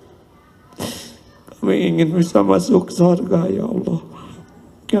 Kami ingin bisa masuk surga ya Allah.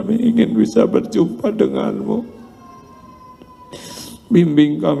 Kami ingin bisa berjumpa denganmu.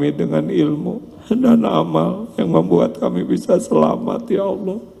 Bimbing kami dengan ilmu dan amal yang membuat kami bisa selamat ya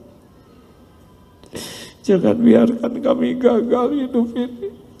Allah. Jangan biarkan kami gagal hidup ini.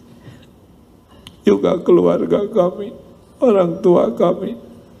 Juga keluarga kami, orang tua kami.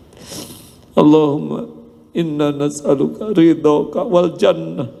 Allahumma Inna nas'aluka ridhaka wal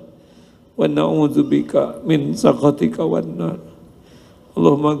jannah wa na'udzubika min sakhatika wan nar.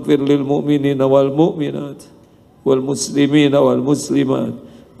 Allahumma ighfir lil mu'minina wal mu'minat wal muslimina wal muslimat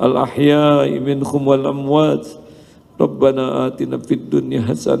al ahya'i minhum wal amwat. Rabbana atina fid dunya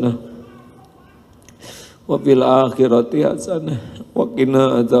hasanah wa fil akhirati hasanah wa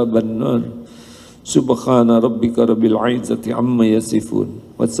qina adzabannar. Subhana rabbika rabbil izzati amma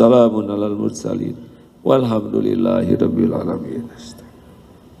yasifun wa salamun alal mursalin walhamdulillahi rabbil alamin.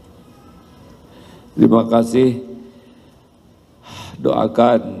 Terima kasih.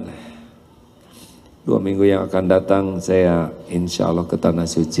 Doakan 2 minggu yang akan datang saya insya Allah ke Tanah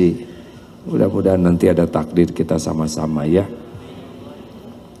Suci. Mudah-mudahan nanti ada takdir kita sama-sama ya.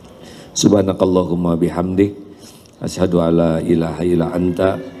 Subhanakallahumma bihamdik asyhadu alla ilaha illa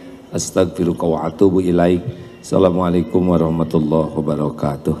anta astaghfiruka wa atubu ilaik. Assalamualaikum warahmatullahi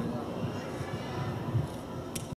wabarakatuh.